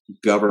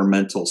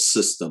governmental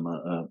system.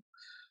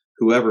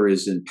 Whoever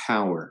is in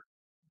power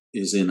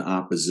is in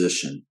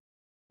opposition.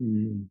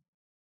 Mm.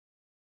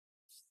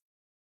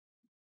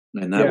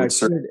 And that would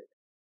certainly be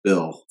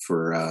Bill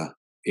for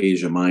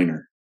Asia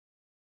Minor.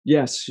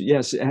 Yes,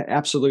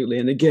 absolutely.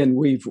 And again,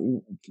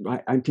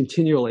 I'm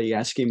continually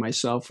asking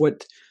myself,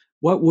 what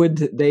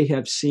would they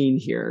have seen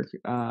here,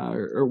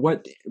 or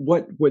what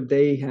would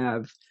they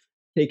have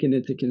taken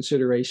into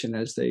consideration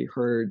as they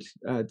heard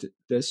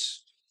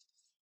this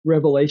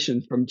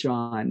revelation from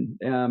John?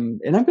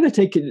 And I'm going to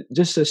take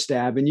just a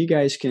stab, and you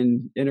guys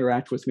can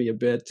interact with me a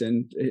bit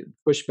and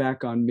push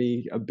back on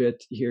me a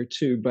bit here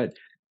too. But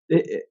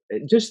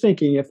just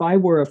thinking, if I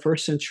were a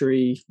first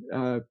century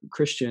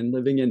Christian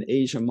living in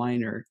Asia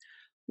Minor,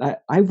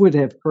 I would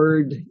have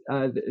heard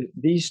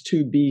these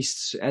two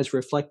beasts as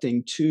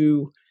reflecting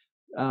two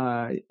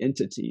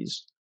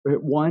entities.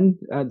 One,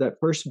 the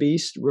first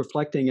beast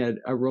reflecting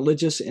a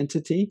religious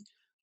entity,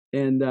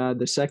 and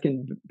the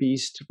second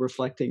beast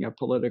reflecting a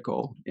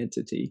political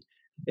entity.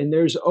 And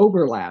there's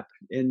overlap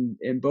in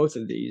both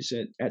of these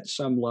at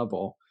some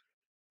level.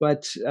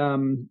 But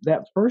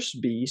that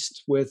first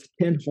beast with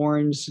 10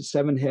 horns,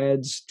 7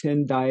 heads,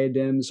 10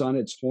 diadems on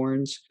its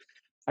horns,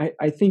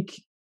 I think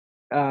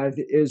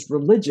is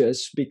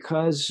religious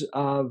because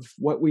of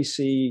what we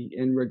see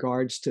in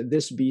regards to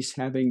this beast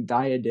having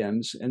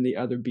diadems and the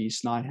other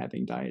beast not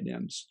having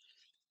diadems.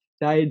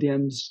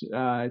 Diadems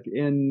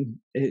in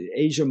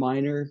Asia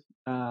Minor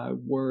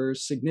were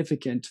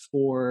significant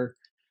for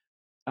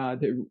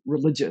the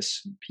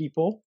religious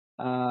people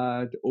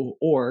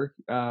or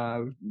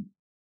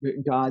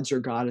gods or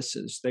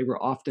goddesses. They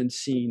were often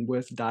seen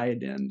with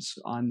diadems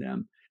on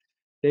them.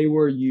 They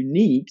were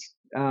unique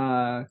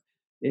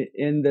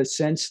in the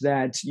sense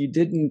that you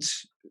didn't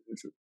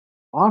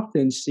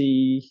often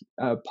see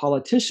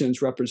politicians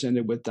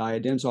represented with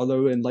diadems,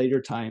 although in later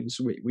times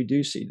we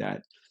do see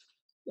that.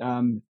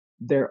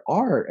 There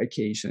are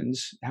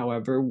occasions,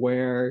 however,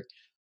 where,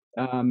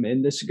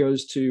 and this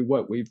goes to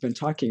what we've been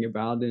talking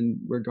about in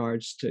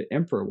regards to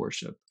emperor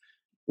worship,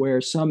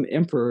 where some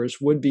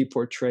emperors would be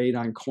portrayed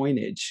on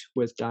coinage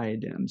with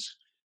diadems,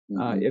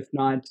 if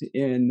not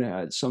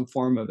in some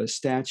form of a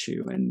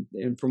statue. And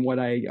from what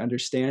I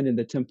understand, in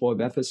the Temple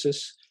of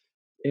Ephesus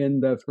in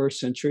the first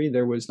century,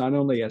 there was not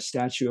only a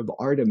statue of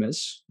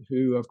Artemis,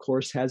 who, of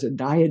course, has a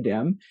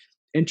diadem,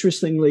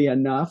 interestingly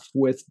enough,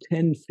 with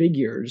 10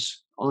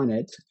 figures on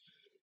it.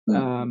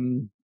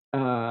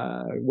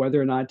 Whether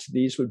or not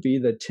these would be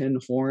the 10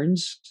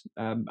 horns,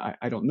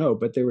 I don't know,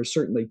 but there were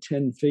certainly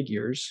 10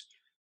 figures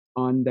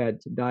on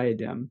that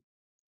diadem.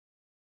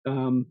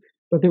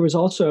 But there was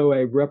also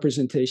a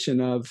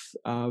representation of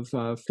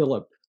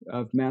Philip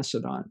of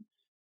Macedon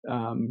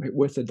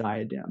with a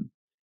diadem.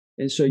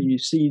 And so you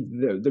see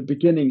the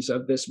beginnings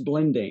of this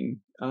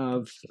blending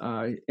of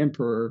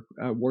emperor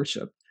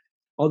worship.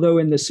 Although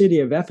in the city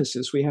of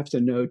Ephesus, we have to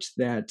note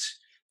that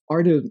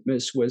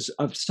Artemis was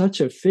of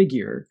such a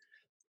figure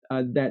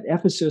that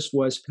Ephesus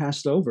was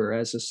passed over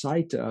as a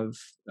site of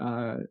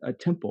a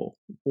temple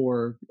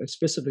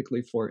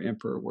specifically for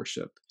emperor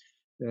worship,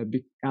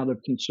 out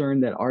of concern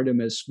that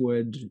Artemis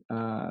would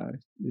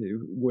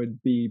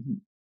be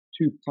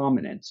too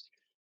prominent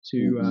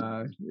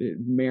to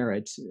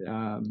merit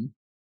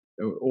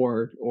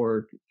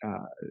or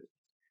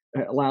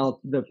allow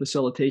the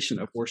facilitation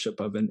of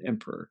worship of an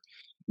emperor.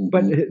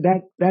 But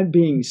that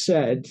being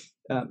said,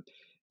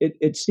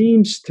 it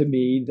seems to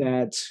me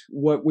that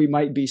what we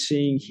might be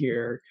seeing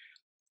here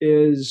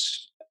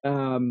is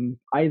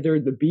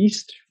either the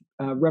beast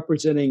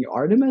representing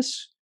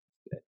Artemis.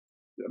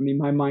 I mean,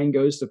 my mind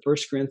goes to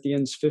 1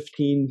 Corinthians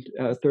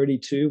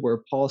 15:32,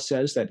 where Paul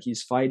says that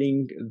he's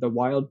fighting the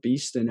wild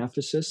beast in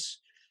Ephesus,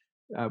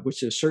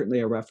 which is certainly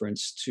a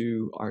reference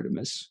to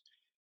Artemis.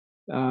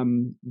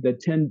 The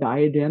 10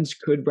 diadems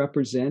could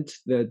represent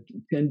the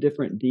 10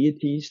 different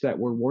deities that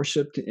were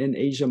worshipped in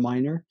Asia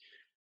Minor,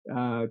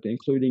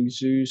 including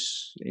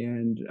Zeus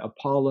and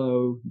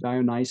Apollo,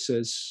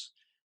 Dionysus,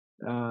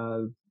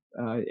 and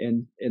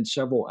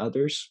several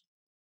others.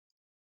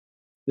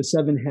 The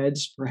 7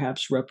 heads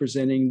perhaps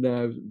representing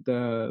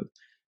the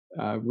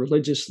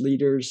religious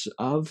leaders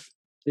of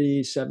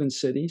the 7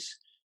 cities.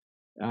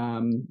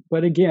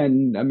 But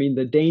again, I mean,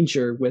 the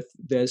danger with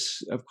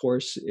this, of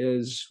course,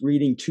 is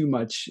reading too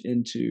much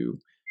into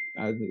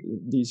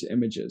these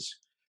images.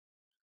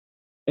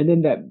 And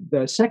then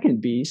the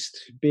second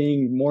beast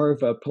being more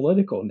of a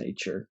political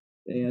nature.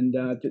 And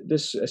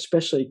this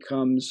especially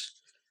comes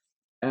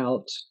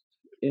out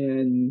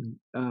in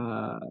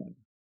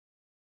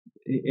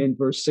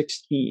verse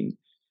 16,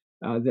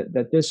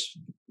 that this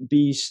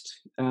beast,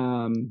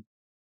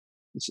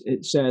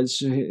 it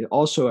says,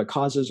 also it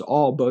causes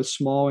all, both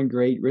small and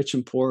great, rich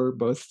and poor,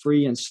 both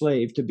free and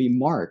slave, to be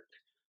marked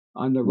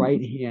on the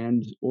right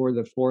hand or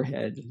the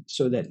forehead,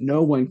 so that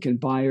no one can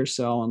buy or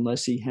sell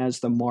unless he has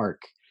the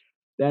mark.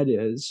 That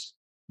is,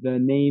 the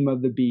name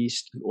of the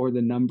beast or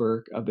the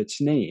number of its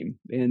name.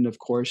 And of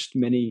course,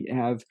 many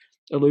have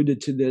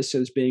alluded to this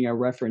as being a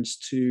reference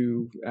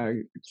to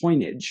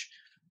coinage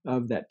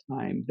of that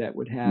time that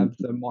would have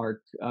the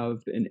mark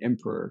of an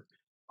emperor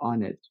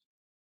on it.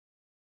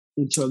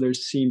 And so there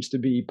seems to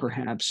be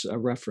perhaps a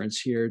reference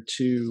here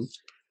to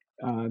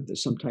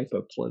some type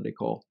of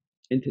political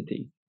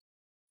entity.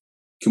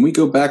 Can we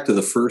go back to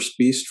the first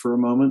beast for a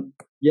moment?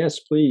 Yes,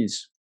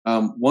 please.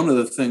 One of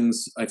the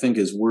things I think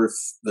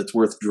that's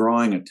worth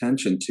drawing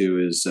attention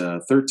to is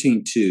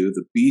 13:2.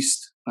 The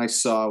beast I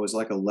saw was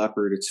like a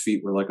leopard; its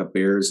feet were like a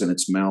bear's, and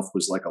its mouth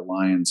was like a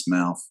lion's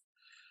mouth.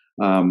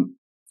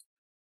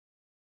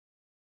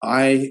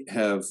 I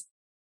have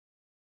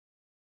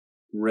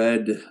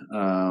read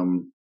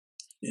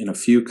in a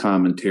few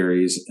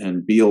commentaries,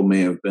 and Beale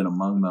may have been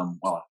among them.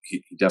 Well,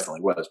 he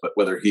definitely was, but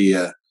whether he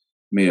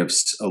may have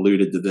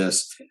alluded to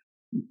this,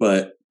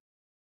 but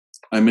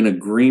I'm in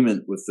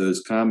agreement with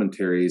those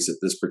commentaries at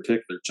this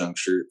particular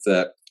juncture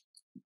that,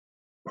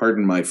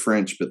 pardon my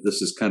French, but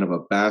this is kind of a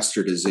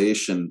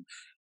bastardization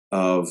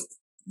of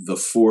the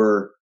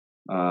four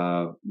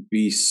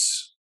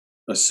beasts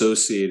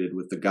associated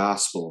with the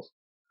gospel.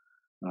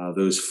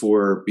 Those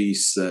four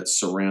beasts that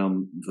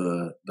surround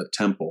the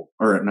temple,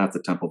 or not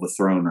the temple, the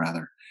throne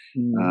rather.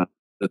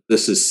 That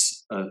this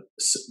is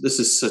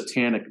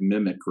satanic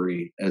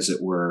mimicry, as it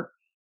were,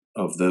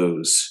 of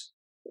those.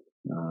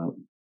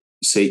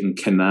 Satan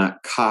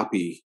cannot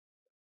copy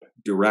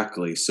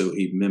directly, so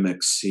he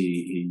mimics.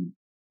 He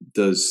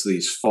does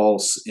these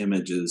false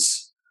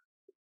images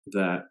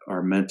that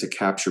are meant to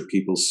capture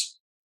people's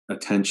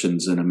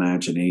attentions and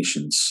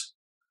imaginations.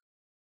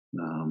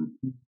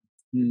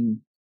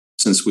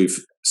 Since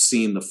we've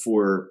seen the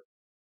four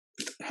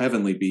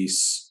heavenly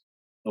beasts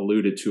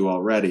alluded to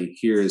already,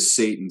 here is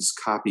Satan's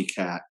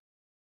copycat,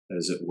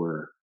 as it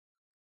were.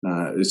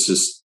 It's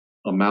just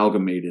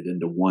amalgamated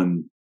into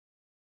one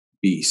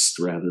beast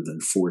rather than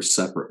four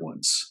separate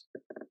ones.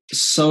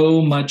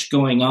 So much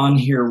going on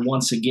here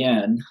once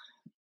again,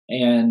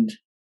 and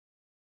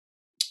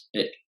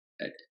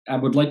I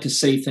would like to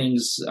say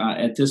things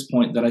at this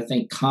point that I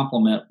think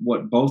complement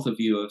what both of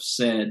you have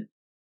said.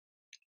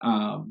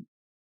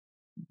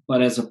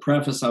 But as a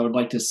preface, I would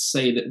like to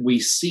say that we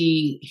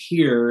see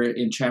here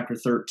in chapter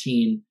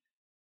 13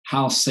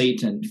 how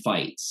Satan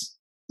fights.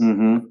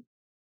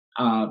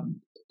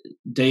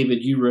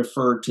 David, you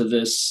referred to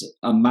this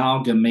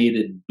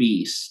amalgamated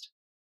beast,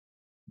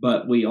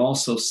 but we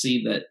also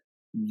see that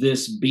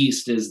this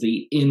beast is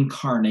the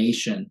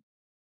incarnation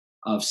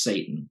of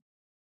Satan.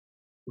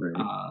 Right.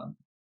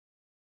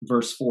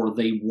 Verse 4,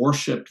 they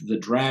worshipped the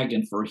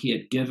dragon, for he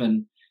had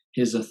given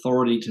his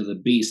authority to the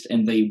beast,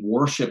 and they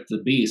worshiped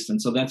the beast.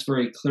 And so that's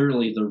very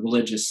clearly the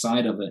religious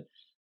side of it,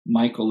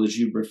 Michael, as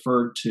you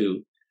referred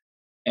to.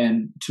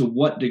 And to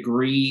what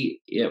degree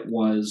it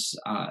was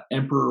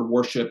emperor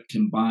worship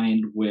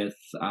combined with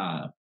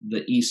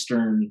the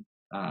Eastern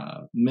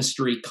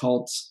mystery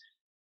cults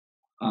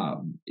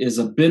is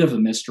a bit of a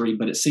mystery,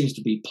 but it seems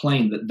to be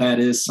plain that that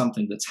is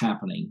something that's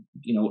happening.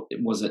 You know,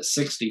 was it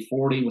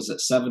 60-40? Was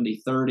it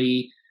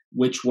 70-30?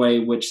 Which way,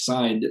 which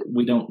side?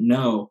 We don't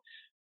know.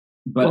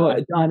 But well,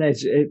 Don,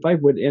 if I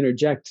would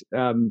interject,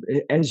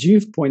 as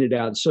you've pointed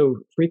out so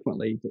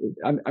frequently,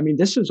 I mean,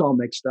 this is all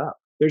mixed up.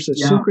 There's a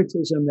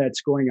syncretism that's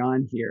going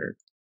on here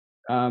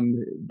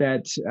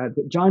that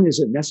John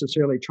isn't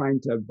necessarily trying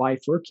to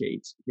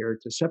bifurcate here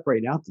to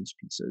separate out these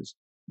pieces.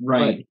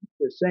 Right.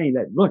 But he's saying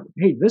that, look,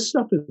 hey, this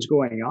stuff is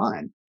going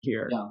on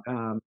here.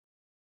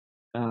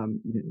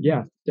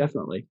 Yeah,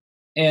 definitely.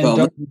 And well,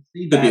 don't you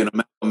see could be that? an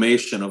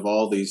amalgamation of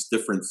all these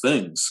different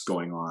things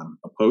going on,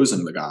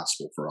 opposing the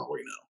gospel, for all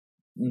we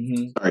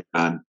know. Sorry,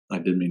 Don, I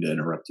didn't mean to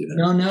interrupt you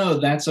there. No,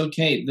 that's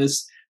okay.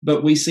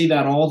 But we see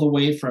that all the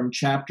way from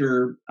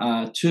chapter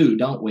 2,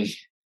 don't we?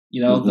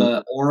 You know,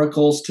 the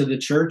oracles to the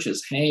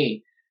churches.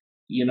 Hey,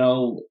 you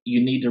know,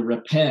 you need to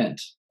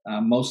repent.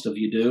 Most of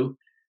you do.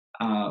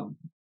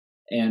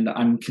 And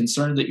I'm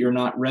concerned that you're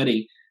not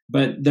ready.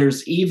 But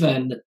there's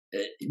even,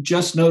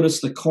 just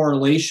notice the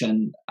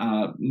correlation,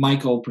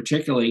 Michael,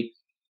 particularly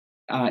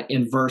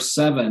in verse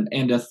 7,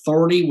 and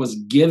authority was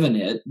given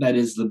it, that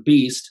is the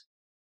beast,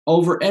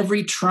 over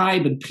every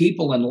tribe and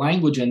people and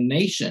language and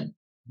nation.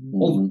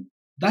 Well,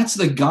 that's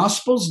the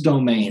gospel's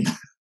domain.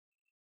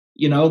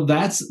 You know,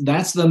 that's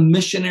the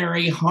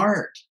missionary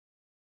heart.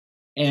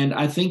 And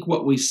I think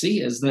what we see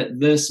is that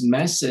this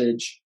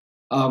message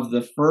of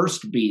the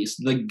first beast,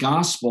 the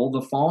gospel,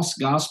 the false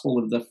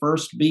gospel of the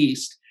first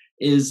beast,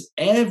 is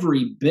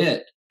every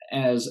bit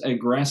as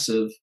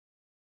aggressive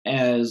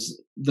as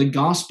the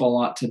gospel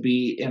ought to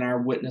be in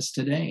our witness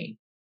today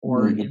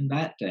or in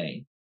that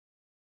day.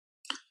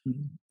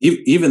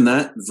 Even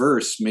that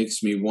verse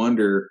makes me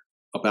wonder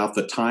about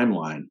the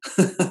timeline.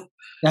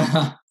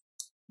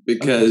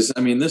 Because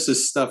I mean, this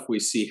is stuff we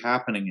see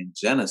happening in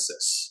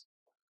Genesis.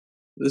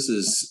 This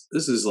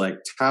is like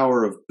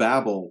Tower of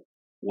Babel,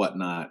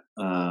 whatnot.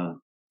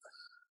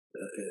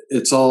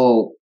 It's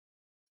all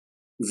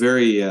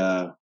very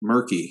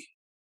murky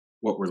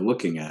what we're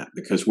looking at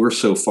because we're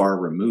so far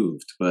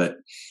removed. But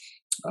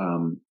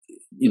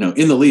you know,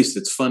 in the least,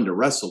 it's fun to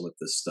wrestle with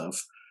this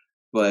stuff.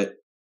 But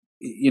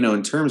you know,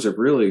 in terms of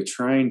really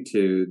trying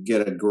to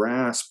get a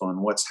grasp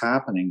on what's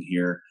happening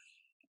here,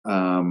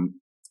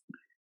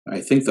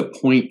 I think the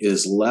point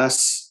is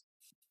less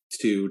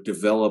to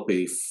develop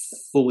a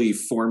fully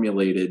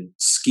formulated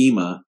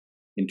schema,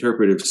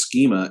 interpretive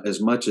schema, as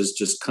much as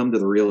just come to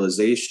the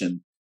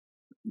realization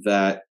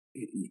that,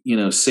 you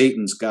know,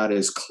 Satan's got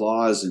his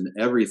claws in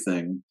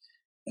everything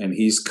and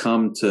he's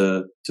come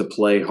to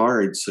play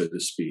hard, so to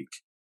speak.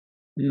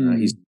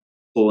 He's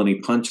pulling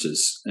any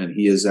punches and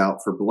he is out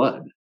for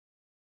blood.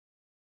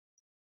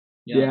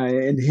 Yeah,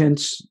 and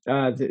hence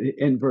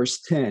in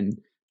verse 10,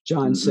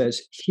 John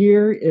says,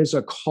 here is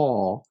a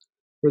call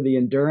for the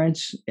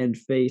endurance and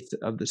faith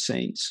of the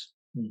saints.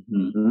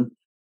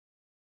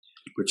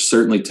 Which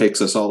certainly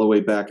takes us all the way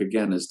back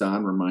again, as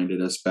Don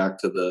reminded us, back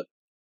to the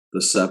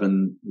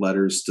 7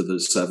 letters to the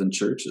 7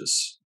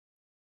 churches.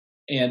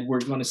 And we're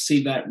going to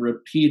see that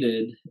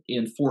repeated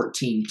in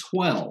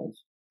 14:12.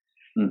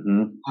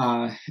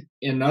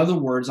 In other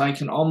words, I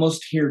can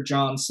almost hear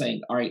John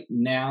saying, all right,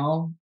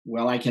 now,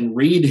 well, I can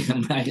read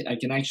him. I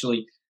can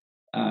actually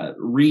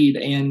read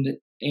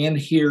and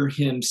hear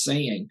him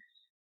saying,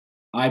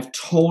 I've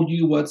told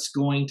you what's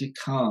going to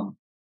come.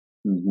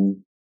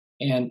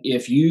 And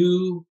if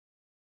you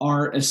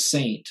are a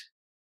saint,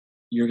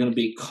 you're going to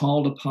be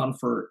called upon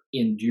for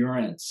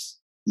endurance,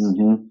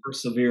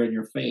 persevere in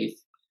your faith.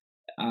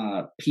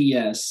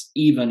 P.S.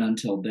 even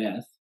until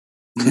death.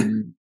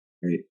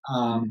 Right.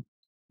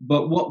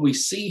 But what we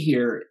see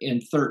here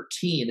in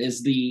 13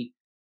 is the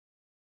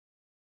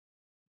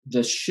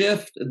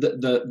shift,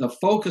 the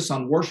focus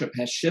on worship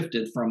has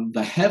shifted from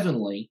the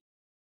heavenly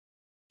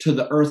to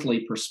the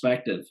earthly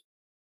perspective.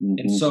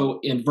 And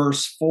so in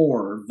verse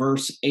 4,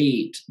 verse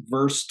 8,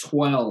 verse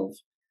 12,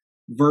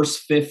 verse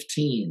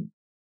 15,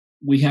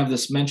 we have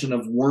this mention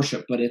of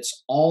worship, but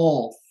it's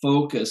all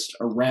focused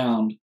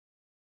around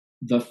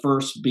the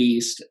first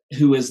beast,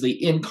 who is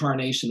the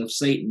incarnation of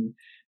Satan.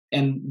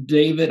 And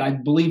David, I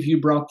believe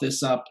you brought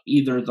this up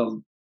either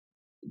the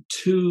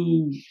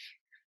 2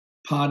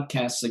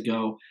 podcasts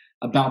ago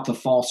about the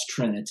false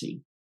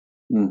trinity.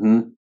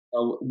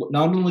 So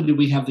not only do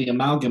we have the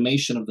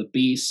amalgamation of the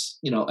beast,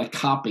 a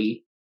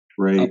copy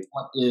of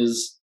what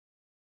is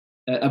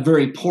a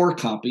very poor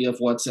copy of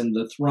what's in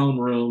the throne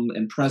room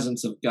and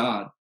presence of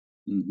God,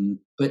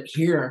 but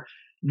here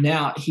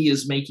now he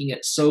is making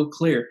it so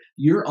clear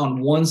you're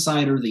on one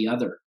side or the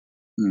other.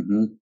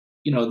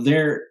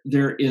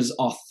 There is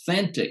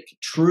authentic,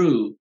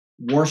 true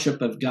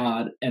worship of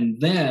God,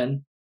 and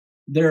then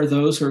there are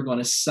those who are going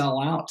to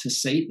sell out to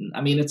Satan.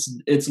 I mean,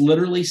 it's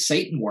literally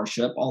Satan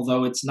worship,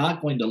 although it's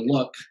not going to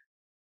look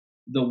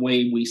the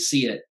way we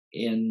see it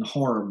in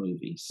horror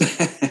movies.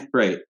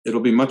 Right.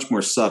 It'll be much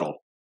more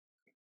subtle,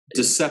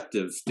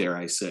 deceptive, dare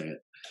I say it.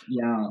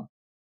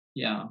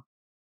 Yeah.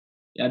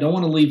 I don't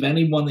want to leave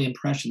anyone the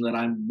impression that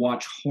I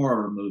watch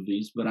horror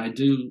movies, but I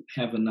do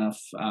have enough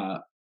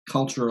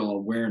cultural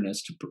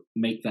awareness to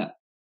make that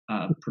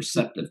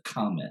perceptive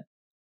comment.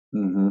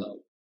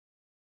 So,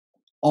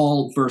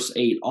 verse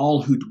 8,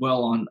 all who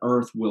dwell on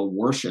earth will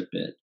worship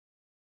it.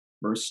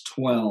 Verse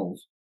 12,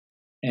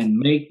 and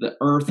make the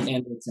earth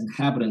and its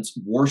inhabitants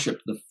worship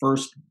the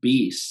first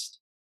beast.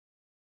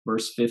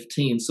 Verse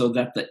 15, so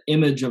that the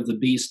image of the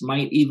beast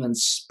might even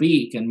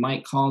speak and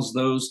might cause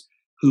those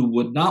who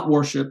would not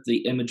worship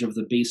the image of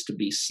the beast to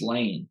be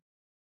slain.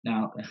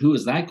 Now, who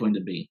is that going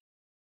to be?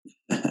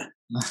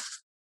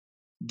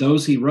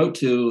 Those he wrote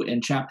to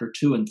in chapter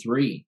 2 and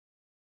 3.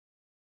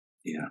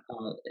 Yeah.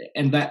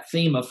 And that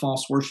theme of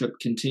false worship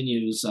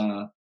continues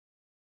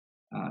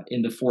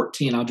into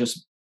 14. I'll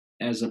just,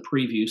 as a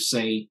preview,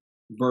 say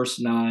verse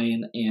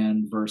 9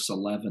 and verse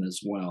 11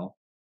 as well.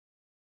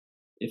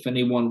 If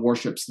anyone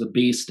worships the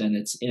beast and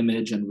its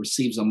image and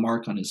receives a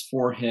mark on his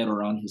forehead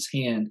or on his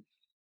hand,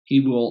 he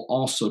will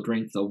also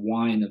drink the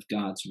wine of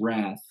God's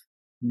wrath.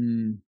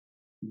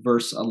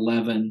 Verse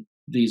 11,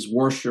 these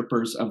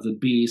worshippers of the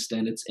beast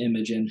and its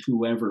image and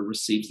whoever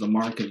receives the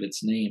mark of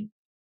its name.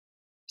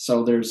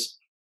 So it's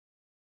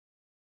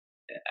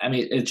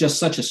just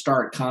such a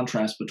stark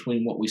contrast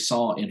between what we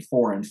saw in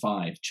 4 and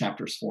 5,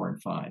 chapters 4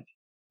 and 5.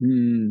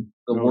 The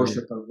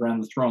worship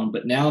around the throne.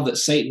 But now that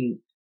Satan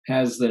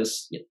has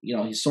this,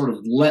 he's sort of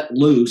let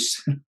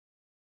loose.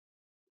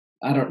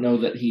 I don't know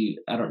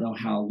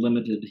how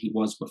limited he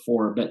was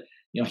before, but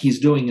he's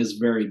doing his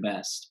very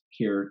best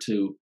here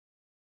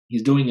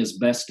he's doing his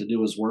best to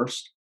do his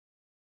worst.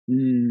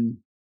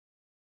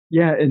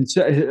 Yeah, and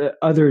so,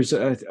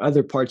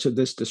 other parts of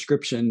this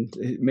description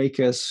make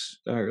us,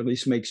 or at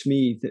least makes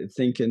me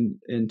think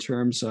in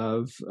terms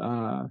of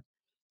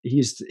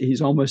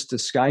he's almost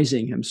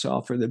disguising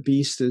himself, or the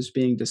beast is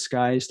being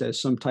disguised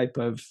as some type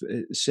of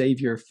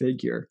savior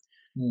figure.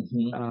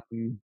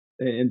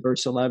 In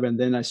verse 11,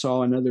 then I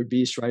saw another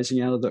beast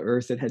rising out of the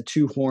earth that had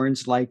 2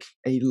 horns like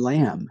a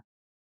lamb.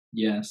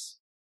 Yes.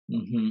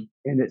 And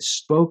it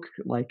spoke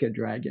like a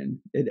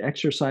dragon. It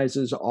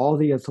exercises all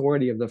the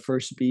authority of the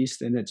first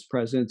beast in its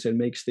presence and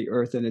makes the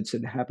earth and its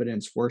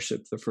inhabitants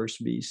worship the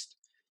first beast,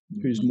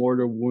 whose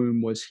mortal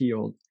womb was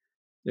healed.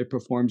 It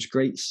performs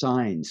great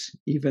signs,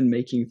 even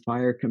making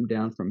fire come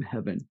down from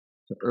heaven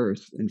to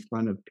earth in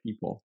front of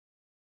people.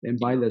 And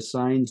by the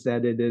signs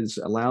that it is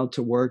allowed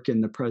to work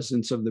in the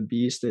presence of the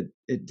beast,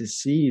 it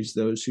deceives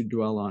those who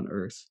dwell on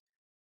earth,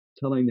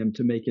 telling them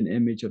to make an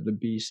image of the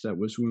beast that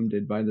was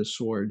wounded by the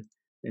sword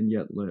and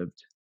yet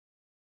lived.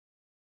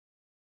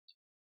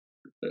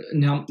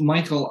 Now,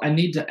 Michael, I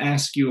need to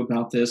ask you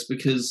about this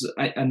because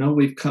I know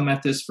we've come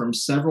at this from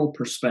several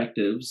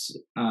perspectives.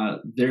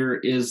 There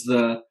is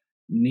the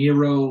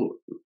Nero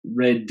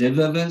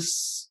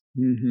Redivivus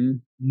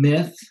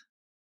myth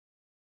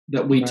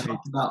that we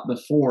talked about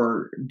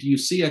before. Do you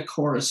see a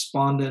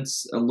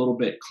correspondence a little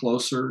bit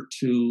closer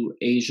to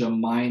Asia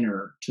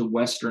Minor, to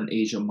Western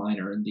Asia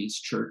Minor in these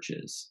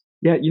churches?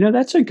 Yeah,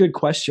 that's a good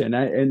question.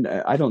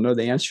 I don't know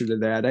the answer to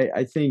that.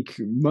 I think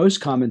most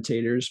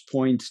commentators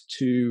point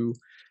to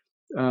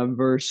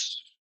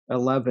verse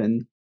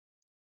 11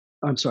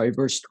 I'm sorry,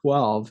 verse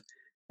 12,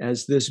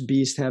 as this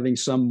beast having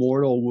some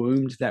mortal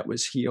wound that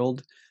was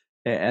healed,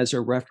 as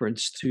a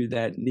reference to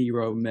that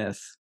Nero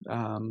myth.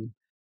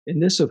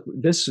 And this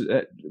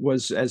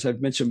was, as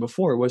I've mentioned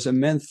before, was a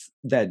myth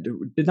that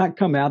did not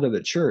come out of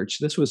the church.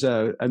 This was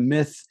a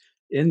myth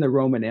in the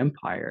Roman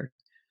Empire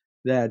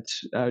that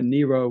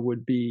Nero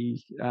would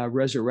be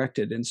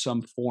resurrected in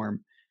some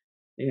form,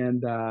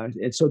 and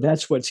so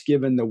that's what's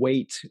given the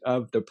weight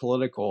of the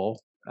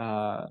political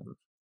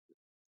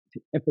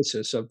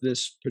emphasis of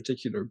this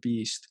particular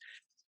beast.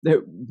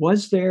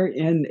 Was there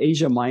in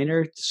Asia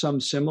Minor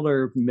some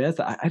similar myth?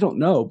 I don't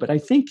know, but I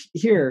think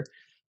here,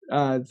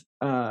 Don,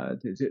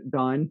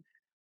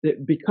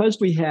 that because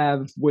we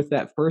have with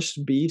that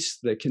first beast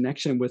the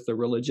connection with the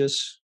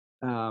religious,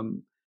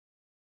 and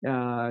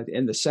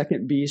the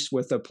second beast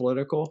with the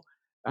political,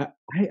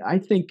 I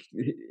think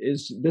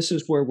this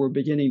is where we're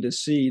beginning to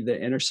see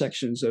the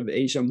intersections of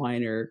Asia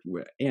Minor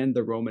and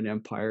the Roman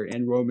Empire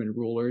and Roman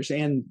rulers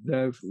and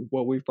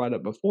what we've brought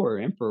up before,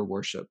 emperor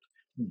worship.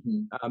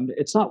 Mm-hmm.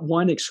 It's not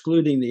one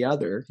excluding the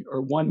other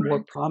or one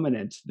more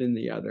prominent than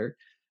the other.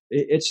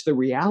 It's the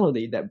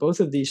reality that both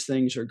of these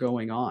things are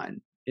going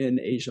on in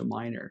Asia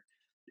Minor.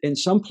 In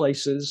some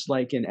places,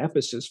 like in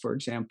Ephesus, for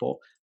example,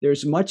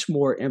 there's much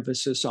more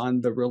emphasis on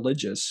the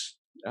religious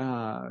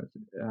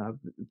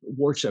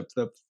worship,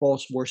 the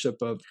false worship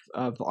of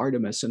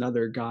Artemis and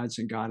other gods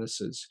and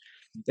goddesses,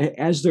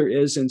 as there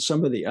is in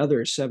some of the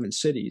other 7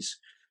 cities.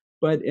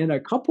 But in a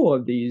couple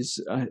of these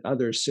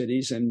other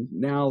cities, and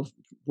now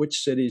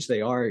which cities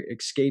they are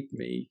escape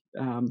me,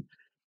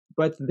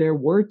 but there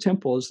were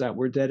temples that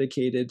were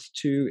dedicated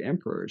to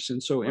emperors.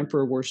 And so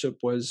emperor worship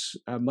was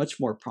much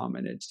more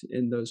prominent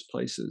in those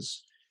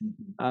places.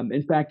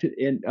 In fact,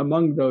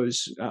 among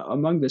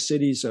the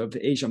cities of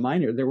Asia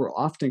Minor, there were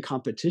often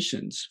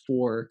competitions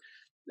for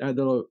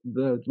the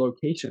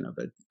location of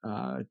a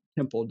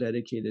temple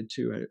dedicated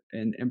to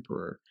an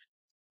emperor.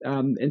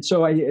 And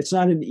so it's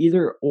not an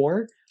either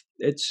or.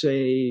 It's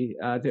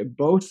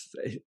both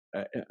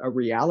a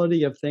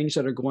reality of things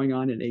that are going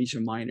on in Asia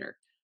Minor.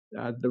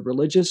 The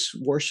religious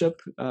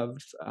worship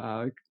of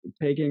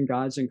pagan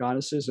gods and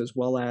goddesses, as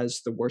well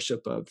as the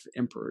worship of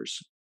emperors.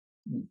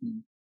 Mm-hmm.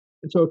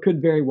 And so it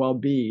could very well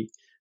be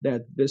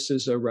that this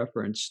is a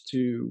reference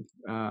to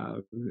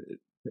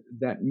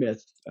that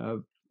myth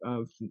of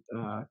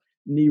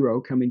Nero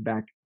coming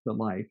back to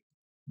life.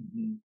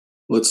 Mm-hmm.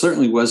 Well, it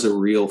certainly was a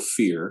real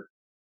fear.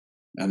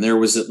 And there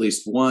was at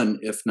least one,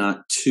 if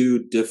not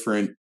 2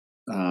 different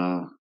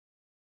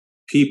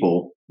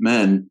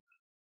men,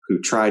 who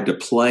tried to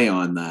play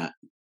on that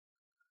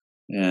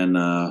and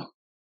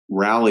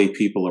rally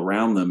people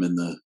around them in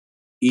the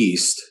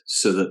East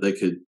so that they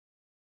could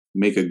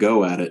make a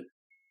go at it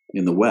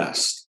in the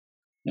West.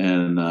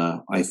 And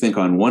I think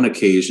on one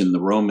occasion,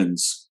 the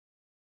Romans,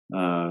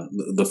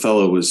 the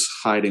fellow was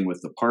hiding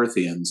with the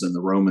Parthians, and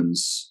the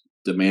Romans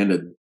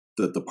demanded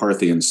that the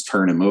Parthians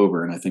turn him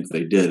over, and I think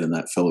they did, and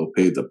that fellow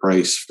paid the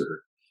price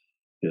for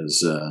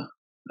his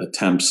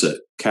attempts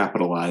at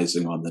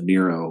capitalizing on the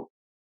Nero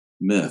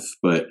myth.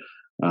 But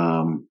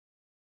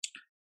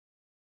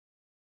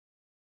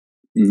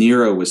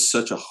Nero was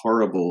such a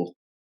horrible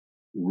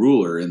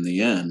ruler in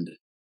the end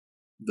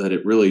that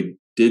it really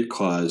did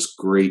cause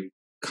great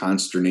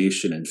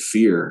consternation and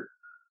fear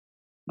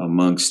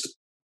amongst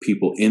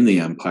people in the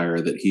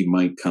empire that he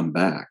might come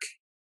back.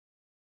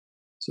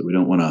 So we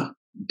don't want to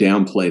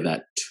downplay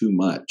that too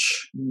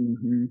much.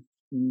 Mm-hmm.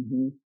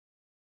 Mm-hmm.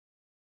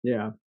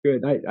 Yeah,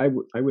 good. I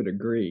would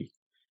agree.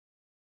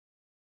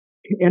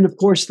 And of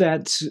course,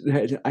 that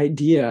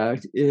idea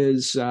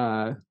is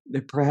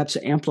perhaps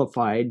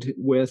amplified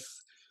with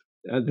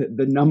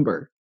the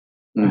number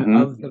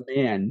of the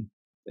man,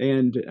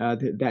 and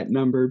that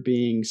number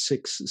being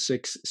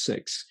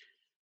 666.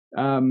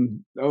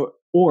 So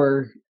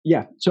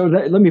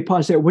let me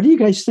pause there. What do you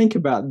guys think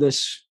about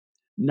this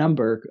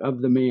number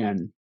of the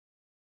man?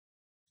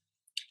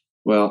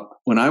 Well,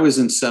 when I was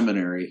in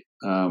seminary,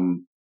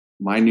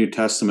 my New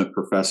Testament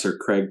professor,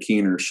 Craig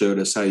Keener, showed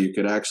us how you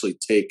could actually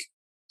take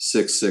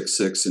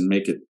 666 and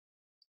make it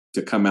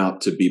to come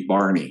out to be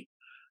Barney,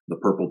 the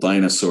purple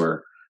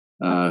dinosaur,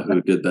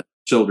 who did the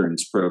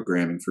children's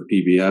programming for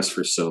PBS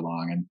for so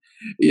long.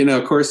 And,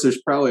 of course,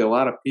 there's probably a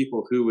lot of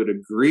people who would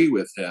agree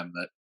with him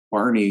that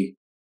Barney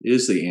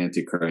is the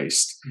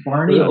Antichrist.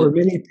 Barney, or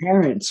many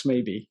parents,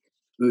 maybe.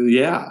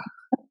 Yeah.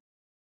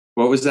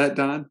 What was that,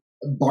 Don?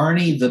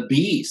 Barney the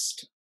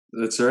Beast.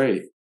 That's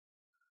right.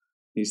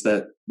 He's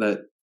that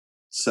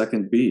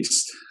second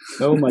beast.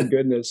 Oh my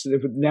goodness!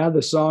 Now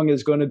the song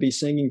is going to be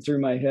singing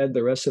through my head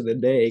the rest of the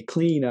day.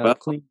 Clean up,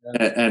 clean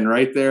up. And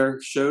right there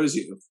shows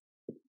you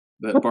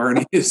that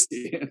Barney is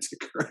the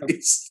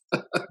Antichrist.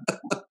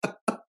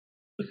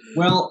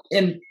 Well,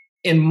 in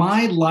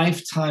my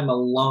lifetime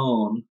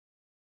alone,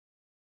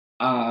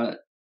 the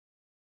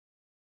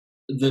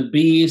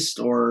beast,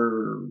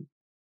 or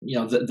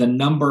the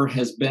number,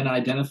 has been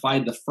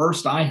identified. The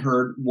first I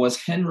heard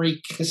was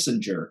Henry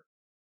Kissinger.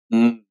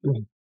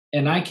 Mm-hmm.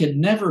 And I could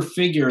never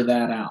figure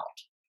that out.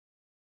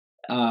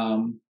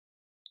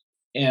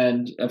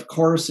 and of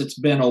course it's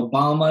been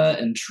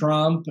Obama and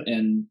Trump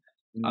and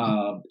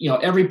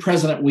every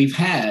president we've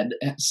had,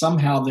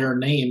 somehow their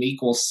name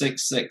equals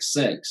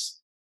 666,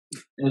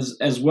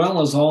 as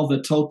well as all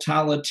the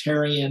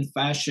totalitarian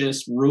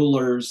fascist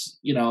rulers.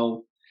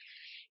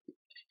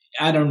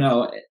 I don't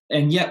know.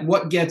 And yet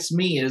what gets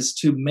me is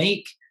to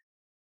make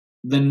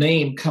the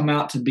name come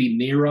out to be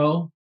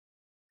Nero,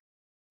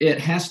 it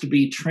has to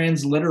be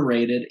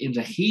transliterated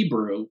into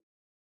Hebrew,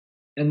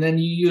 and then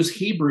you use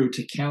Hebrew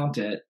to count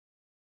it.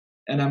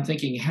 And I'm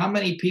thinking, how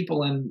many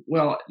people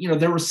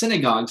there were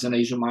synagogues in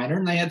Asia Minor,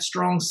 and they had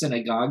strong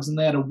synagogues, and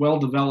they had a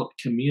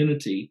well-developed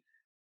community,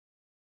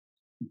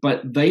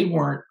 but they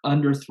weren't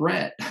under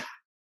threat.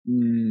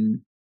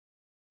 And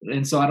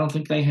so I don't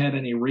think they had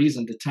any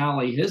reason to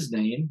tally his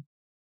name.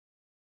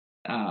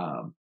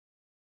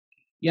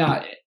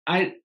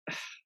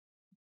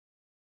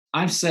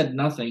 I've said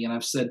nothing, and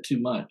I've said too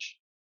much.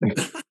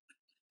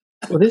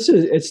 Well,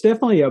 it's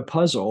definitely a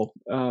puzzle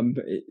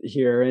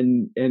here,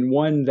 and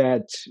one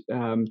that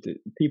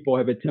people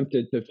have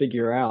attempted to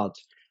figure out.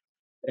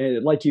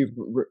 And like you've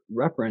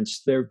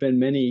referenced, there have been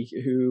many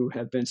who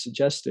have been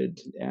suggested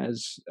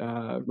as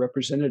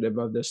representative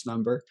of this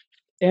number.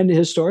 And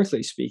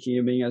historically speaking,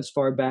 I mean, as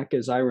far back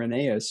as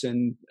Irenaeus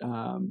in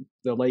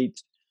the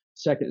late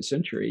 2nd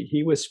century,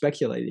 he was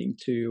speculating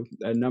to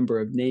a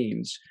number of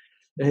names.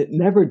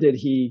 Never did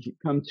he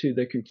come to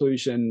the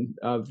conclusion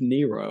of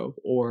Nero,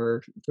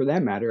 or for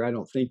that matter, I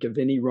don't think of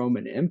any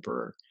Roman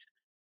emperor.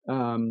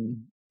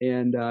 And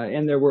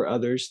there were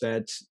others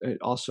that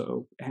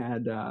also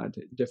had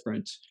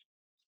different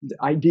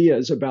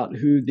ideas about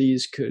who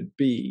these could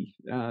be.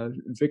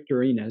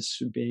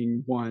 Victorinus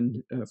being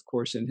one, of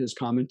course, in his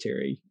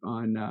commentary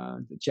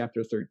on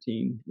chapter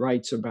 13,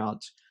 writes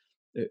about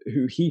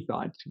who he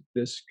thought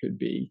this could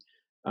be,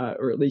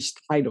 or at least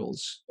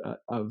titles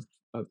of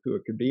who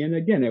it could be. And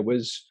again, it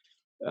was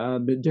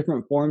the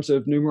different forms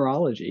of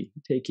numerology,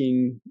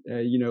 taking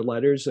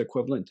letters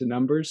equivalent to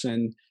numbers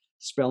and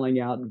spelling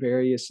out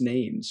various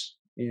names.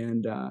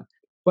 And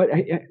but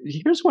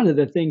here's one of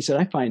the things that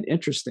I find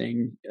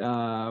interesting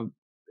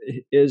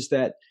is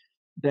that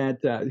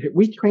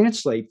we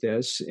translate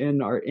this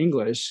in our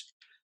English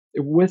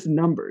with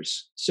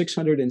numbers: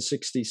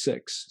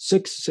 666,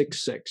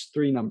 666,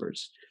 3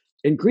 numbers.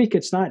 In Greek,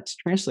 it's not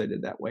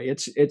translated that way.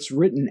 It's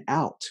written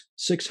out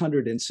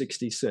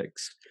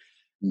 666.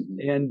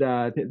 And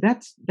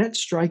that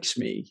strikes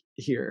me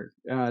here,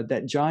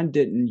 that John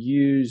didn't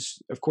use.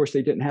 Of course,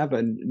 they didn't have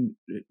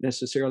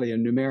necessarily a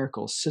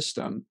numerical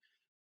system,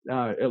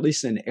 at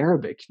least in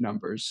Arabic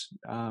numbers.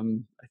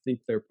 I think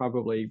there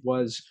probably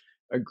was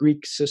a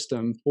Greek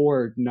system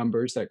for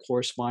numbers that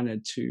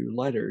corresponded to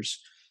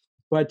letters,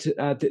 but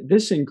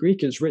this in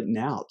Greek is written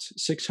out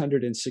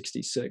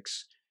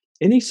 666.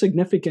 Any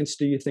significance,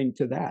 do you think,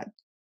 to that?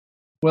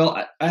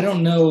 Well, I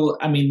don't know.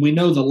 I mean, we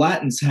know the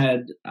Latins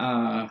had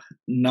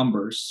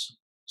numbers,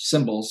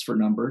 symbols for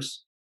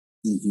numbers,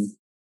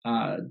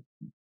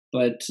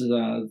 but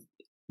the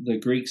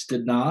Greeks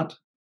did not.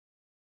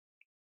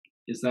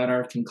 Is that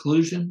our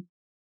conclusion?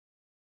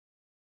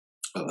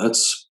 Oh,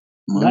 that's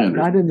my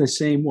not in the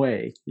same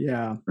way.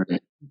 Yeah.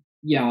 Right.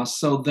 Yeah.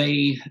 So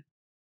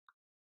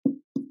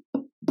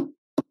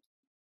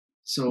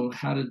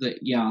how did they?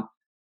 Yeah.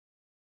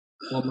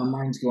 Well, my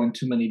mind's going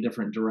too many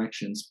different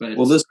directions, but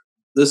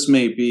this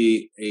may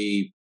be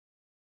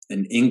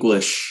an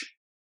English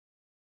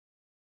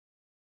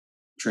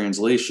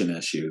translation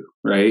issue,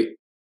 right?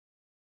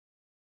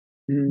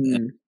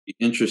 It'd be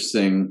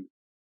interesting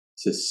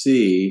to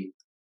see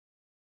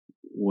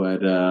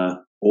what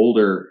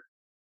older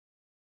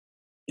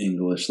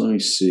English. Let me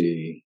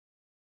see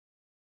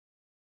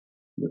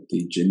what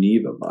the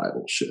Geneva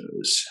Bible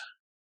shows.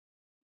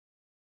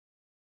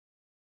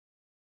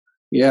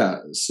 Yeah,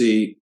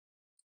 see,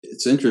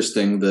 it's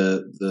interesting.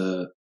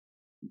 The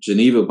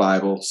Geneva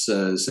Bible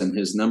says, and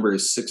his number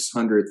is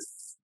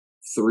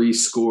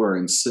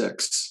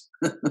 666.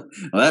 Well,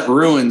 that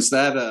ruins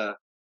that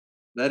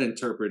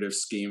interpretive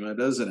schema,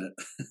 doesn't it?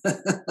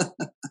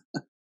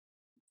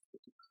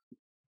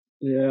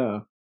 Yeah.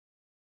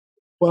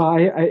 Well,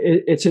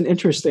 it's an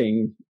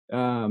interesting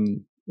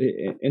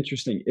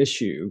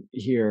issue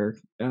here,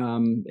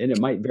 and it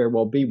might very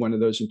well be one of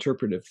those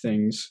interpretive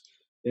things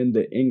in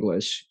the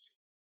English.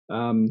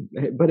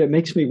 But it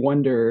makes me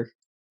wonder,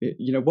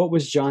 what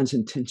was John's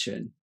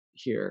intention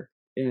here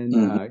in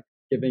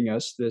giving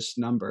us this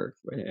number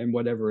and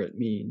whatever it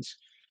means?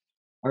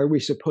 Are we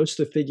supposed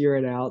to figure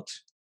it out?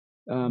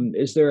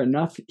 Is there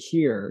enough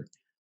here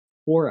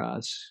for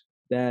us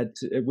that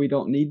we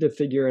don't need to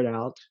figure it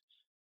out?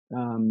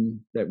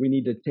 That we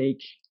need to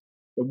take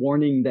the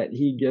warning that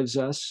he gives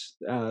us,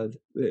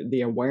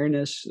 the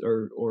awareness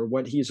or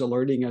what he's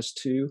alerting us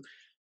to,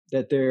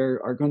 that there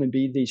are going to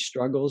be these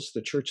struggles.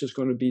 The church is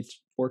going to be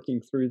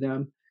working through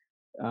them,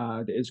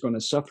 is going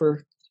to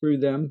suffer through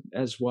them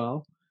as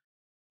well.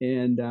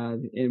 And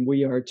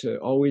we are to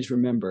always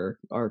remember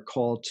our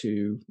call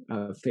to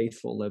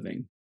faithful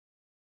living.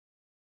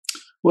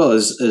 Well,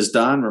 as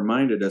Don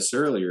reminded us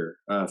earlier,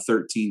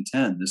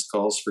 13:10, this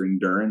calls for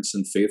endurance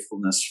and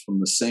faithfulness from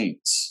the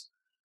saints.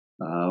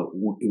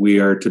 We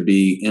are to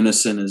be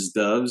innocent as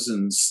doves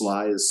and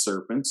sly as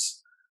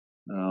serpents,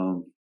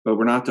 but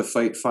we're not to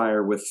fight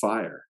fire with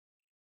fire.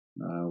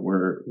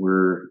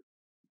 We're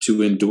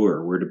to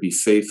endure. We're to be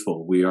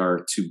faithful. We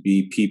are to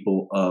be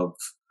people of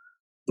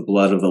the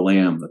blood of the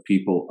Lamb, the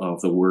people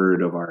of the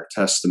word of our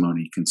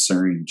testimony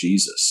concerning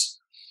Jesus.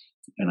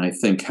 And I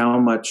think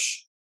how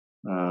much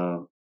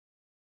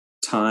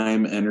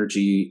time,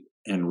 energy,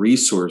 and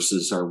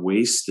resources are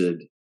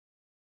wasted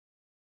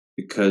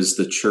because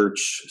the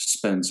church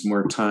spends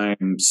more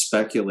time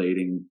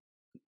speculating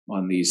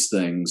on these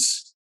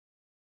things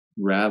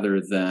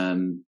rather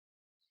than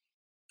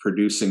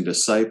producing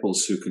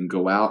disciples who can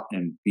go out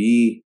and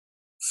be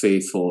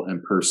faithful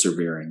and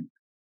persevering,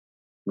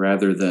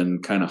 rather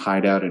than kind of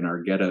hide out in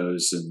our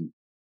ghettos and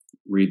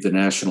read the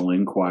National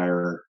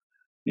Enquirer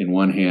in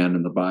one hand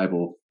and the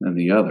Bible in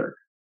the other.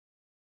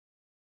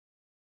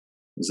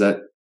 Is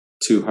that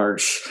too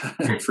harsh?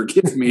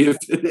 Forgive me if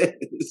it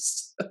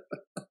is.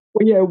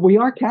 Well, yeah, we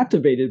are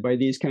captivated by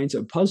these kinds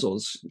of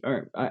puzzles.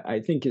 I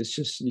think it's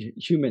just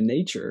human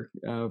nature,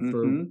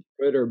 for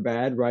good or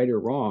bad, right or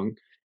wrong.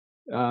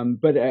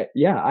 But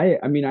yeah,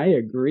 I mean, I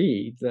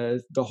agree.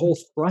 The whole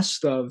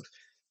thrust of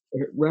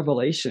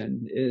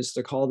Revelation is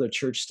to call the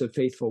church to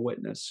faithful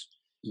witness,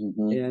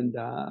 and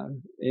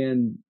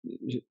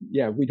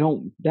yeah,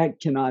 that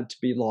cannot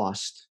be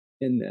lost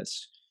in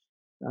this.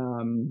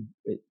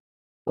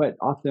 But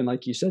often,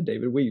 like you said,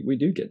 David, we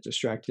do get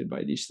distracted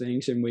by these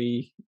things, and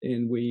we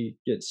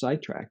get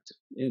sidetracked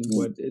in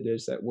what it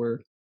is that we're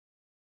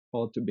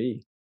called to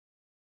be.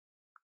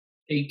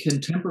 A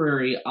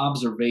contemporary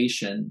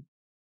observation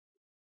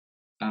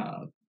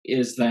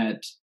is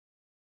that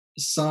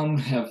some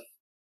have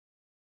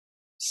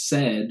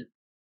said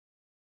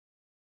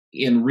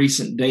in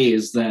recent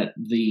days that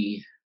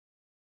the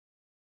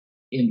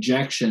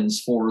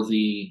injections for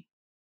the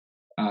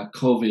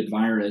COVID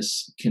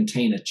virus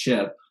contain a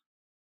chip.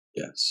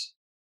 Yes.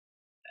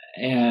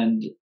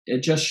 And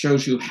it just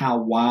shows you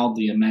how wild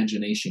the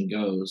imagination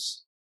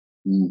goes.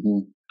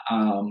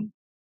 I'll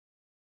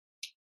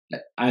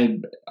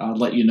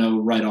let you know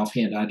right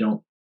offhand, I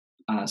don't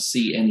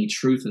see any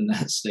truth in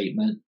that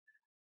statement,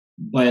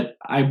 but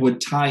I would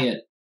tie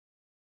it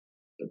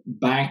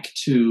back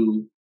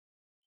to,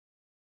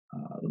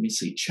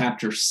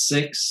 chapter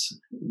 6,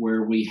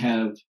 where we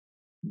have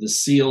the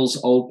seals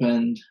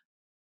opened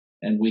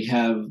and we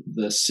have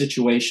the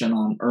situation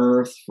on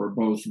earth for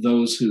both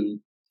those who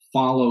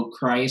follow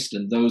Christ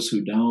and those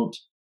who don't,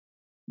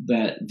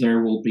 that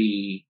there will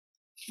be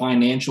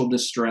financial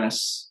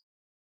distress,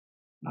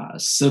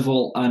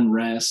 civil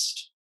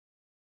unrest,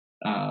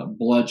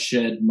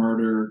 bloodshed,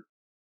 murder,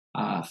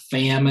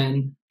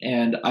 famine.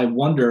 And I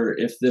wonder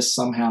if this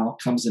somehow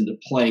comes into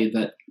play,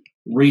 that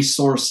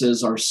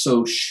resources are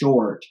so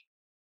short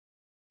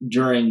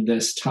during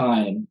this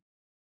time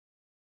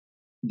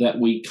that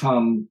we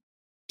come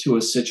to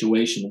a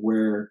situation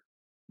where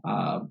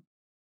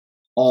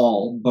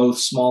all, both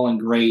small and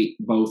great,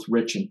 both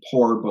rich and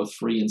poor, both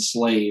free and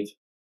slave,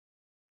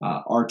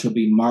 are to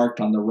be marked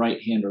on the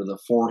right hand or the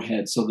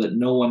forehead, so that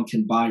no one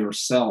can buy or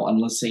sell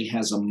unless he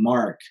has a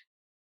mark.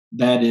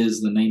 That is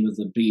the name of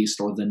the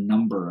beast or the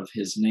number of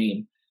his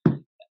name.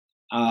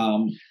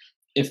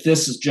 If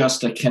this is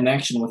just a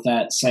connection with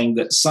that, saying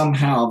that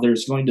somehow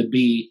there's going to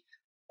be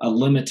a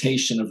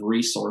limitation of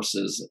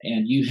resources,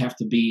 and you have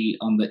to be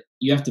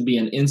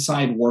an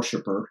inside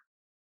worshiper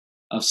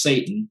of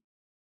Satan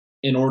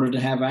in order to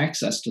have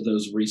access to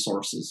those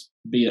resources,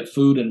 be it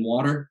food and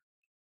water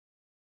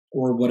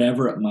or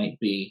whatever it might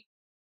be.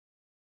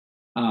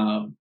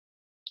 And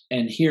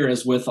here,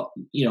 as with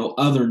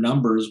other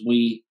numbers,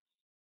 we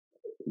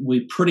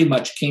pretty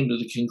much came to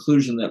the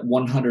conclusion that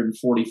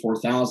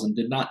 144,000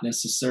 did not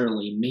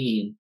necessarily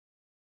mean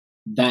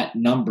that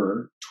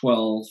number,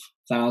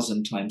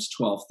 12,000 times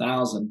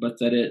 12,000, but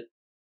that it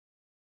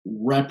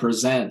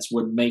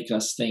would make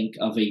us think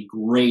of a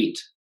great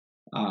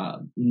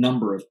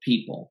number of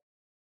people.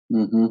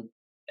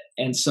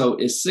 And so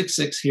is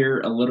 666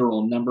 here a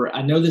literal number?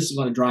 I know this is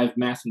going to drive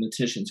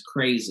mathematicians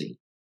crazy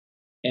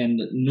and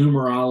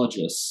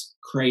numerologists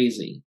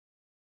crazy,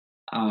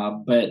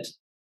 but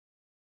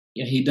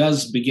he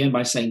does begin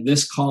by saying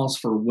this calls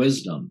for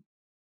wisdom.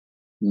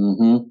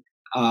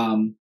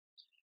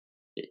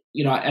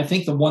 I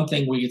think the one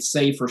thing we could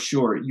say for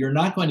sure, you're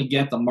not going to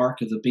get the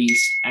mark of the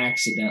beast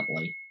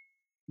accidentally.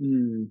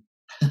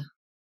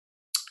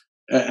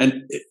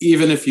 And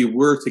even if you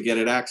were to get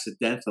it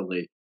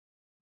accidentally,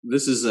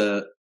 this is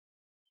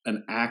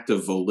an act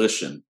of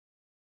volition.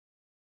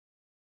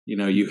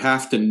 You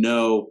have to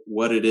know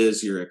what it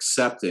is you're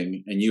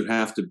accepting, and you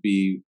have to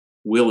be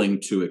willing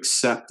to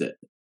accept it.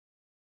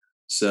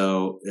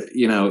 So,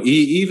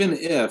 even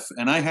if,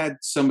 and I had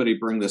somebody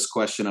bring this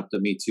question up to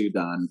me too,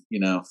 Don,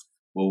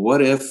 well,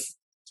 what if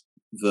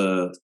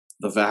the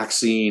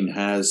vaccine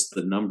has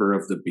the number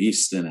of the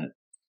beast in it?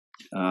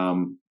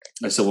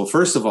 I said, well,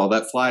 first of all,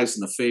 that flies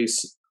in the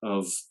face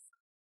of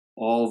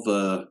all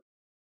the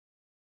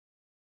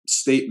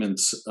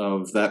statements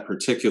of that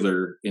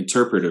particular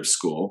interpretive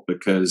school,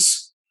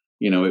 because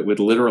it would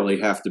literally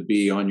have to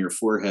be on your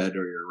forehead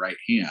or your right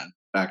hand,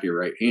 back of your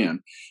right hand.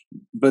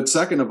 But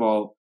second of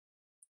all,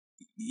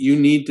 you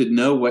need to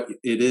know what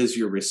it is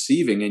you're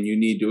receiving, and you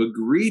need to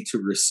agree to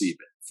receive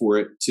it for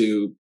it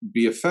to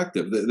be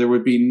effective. There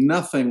would be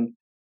nothing,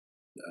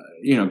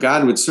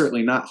 God would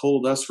certainly not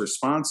hold us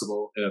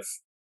responsible if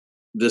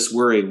this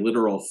were a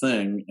literal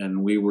thing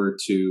and we were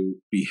to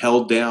be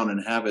held down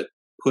and have it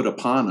put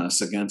upon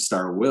us against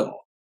our will.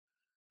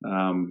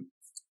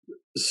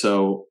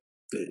 So,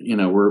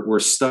 we're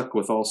stuck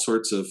with all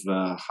sorts of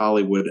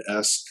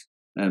Hollywood-esque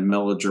and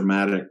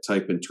melodramatic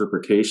type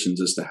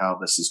interpretations as to how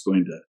this is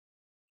going to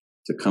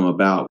come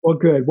about. Well,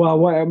 good. Well,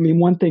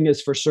 one thing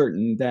is for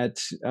certain, that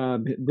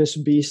this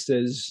beast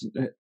is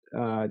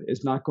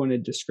not going to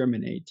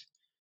discriminate.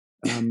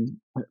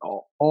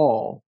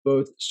 All,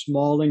 both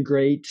small and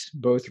great,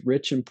 both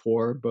rich and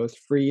poor, both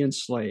free and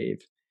slave,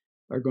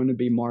 are going to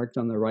be marked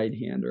on the right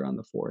hand or on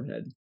the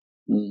forehead.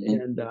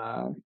 Mm-hmm.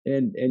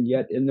 And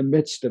yet, in the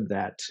midst of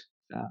that,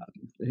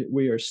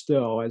 we are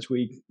still, as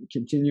we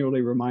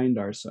continually remind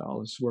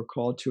ourselves, we're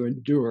called to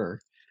endure.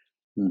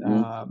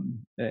 Mm-hmm.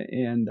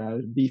 And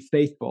be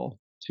faithful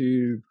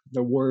to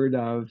the word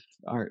of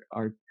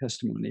our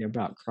testimony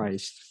about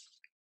Christ.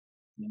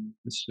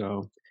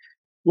 So,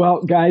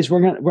 well, guys, we're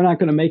not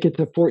going to make it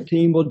to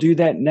 14. We'll do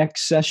that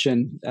next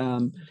session.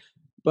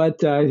 But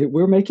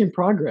we're making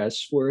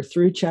progress. We're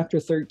through chapter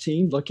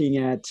 13, looking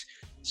at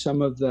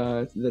some of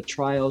the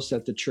trials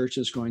that the church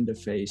is going to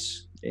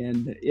face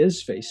and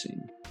is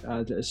facing.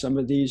 Some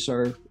of these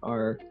are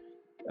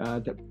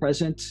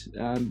present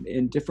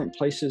in different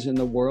places in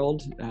the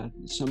world.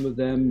 Some of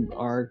them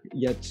are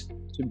yet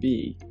to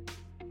be.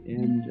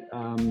 And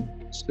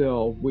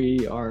still,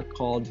 we are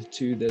called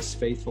to this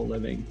faithful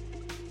living.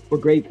 We're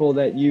grateful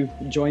that you've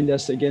joined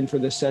us again for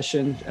this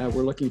session.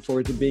 We're looking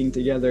forward to being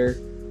together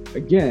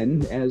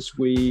again as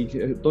we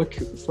look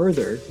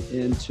further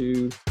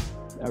into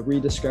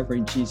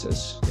rediscovering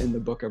Jesus in the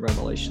book of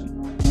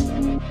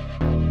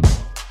Revelation.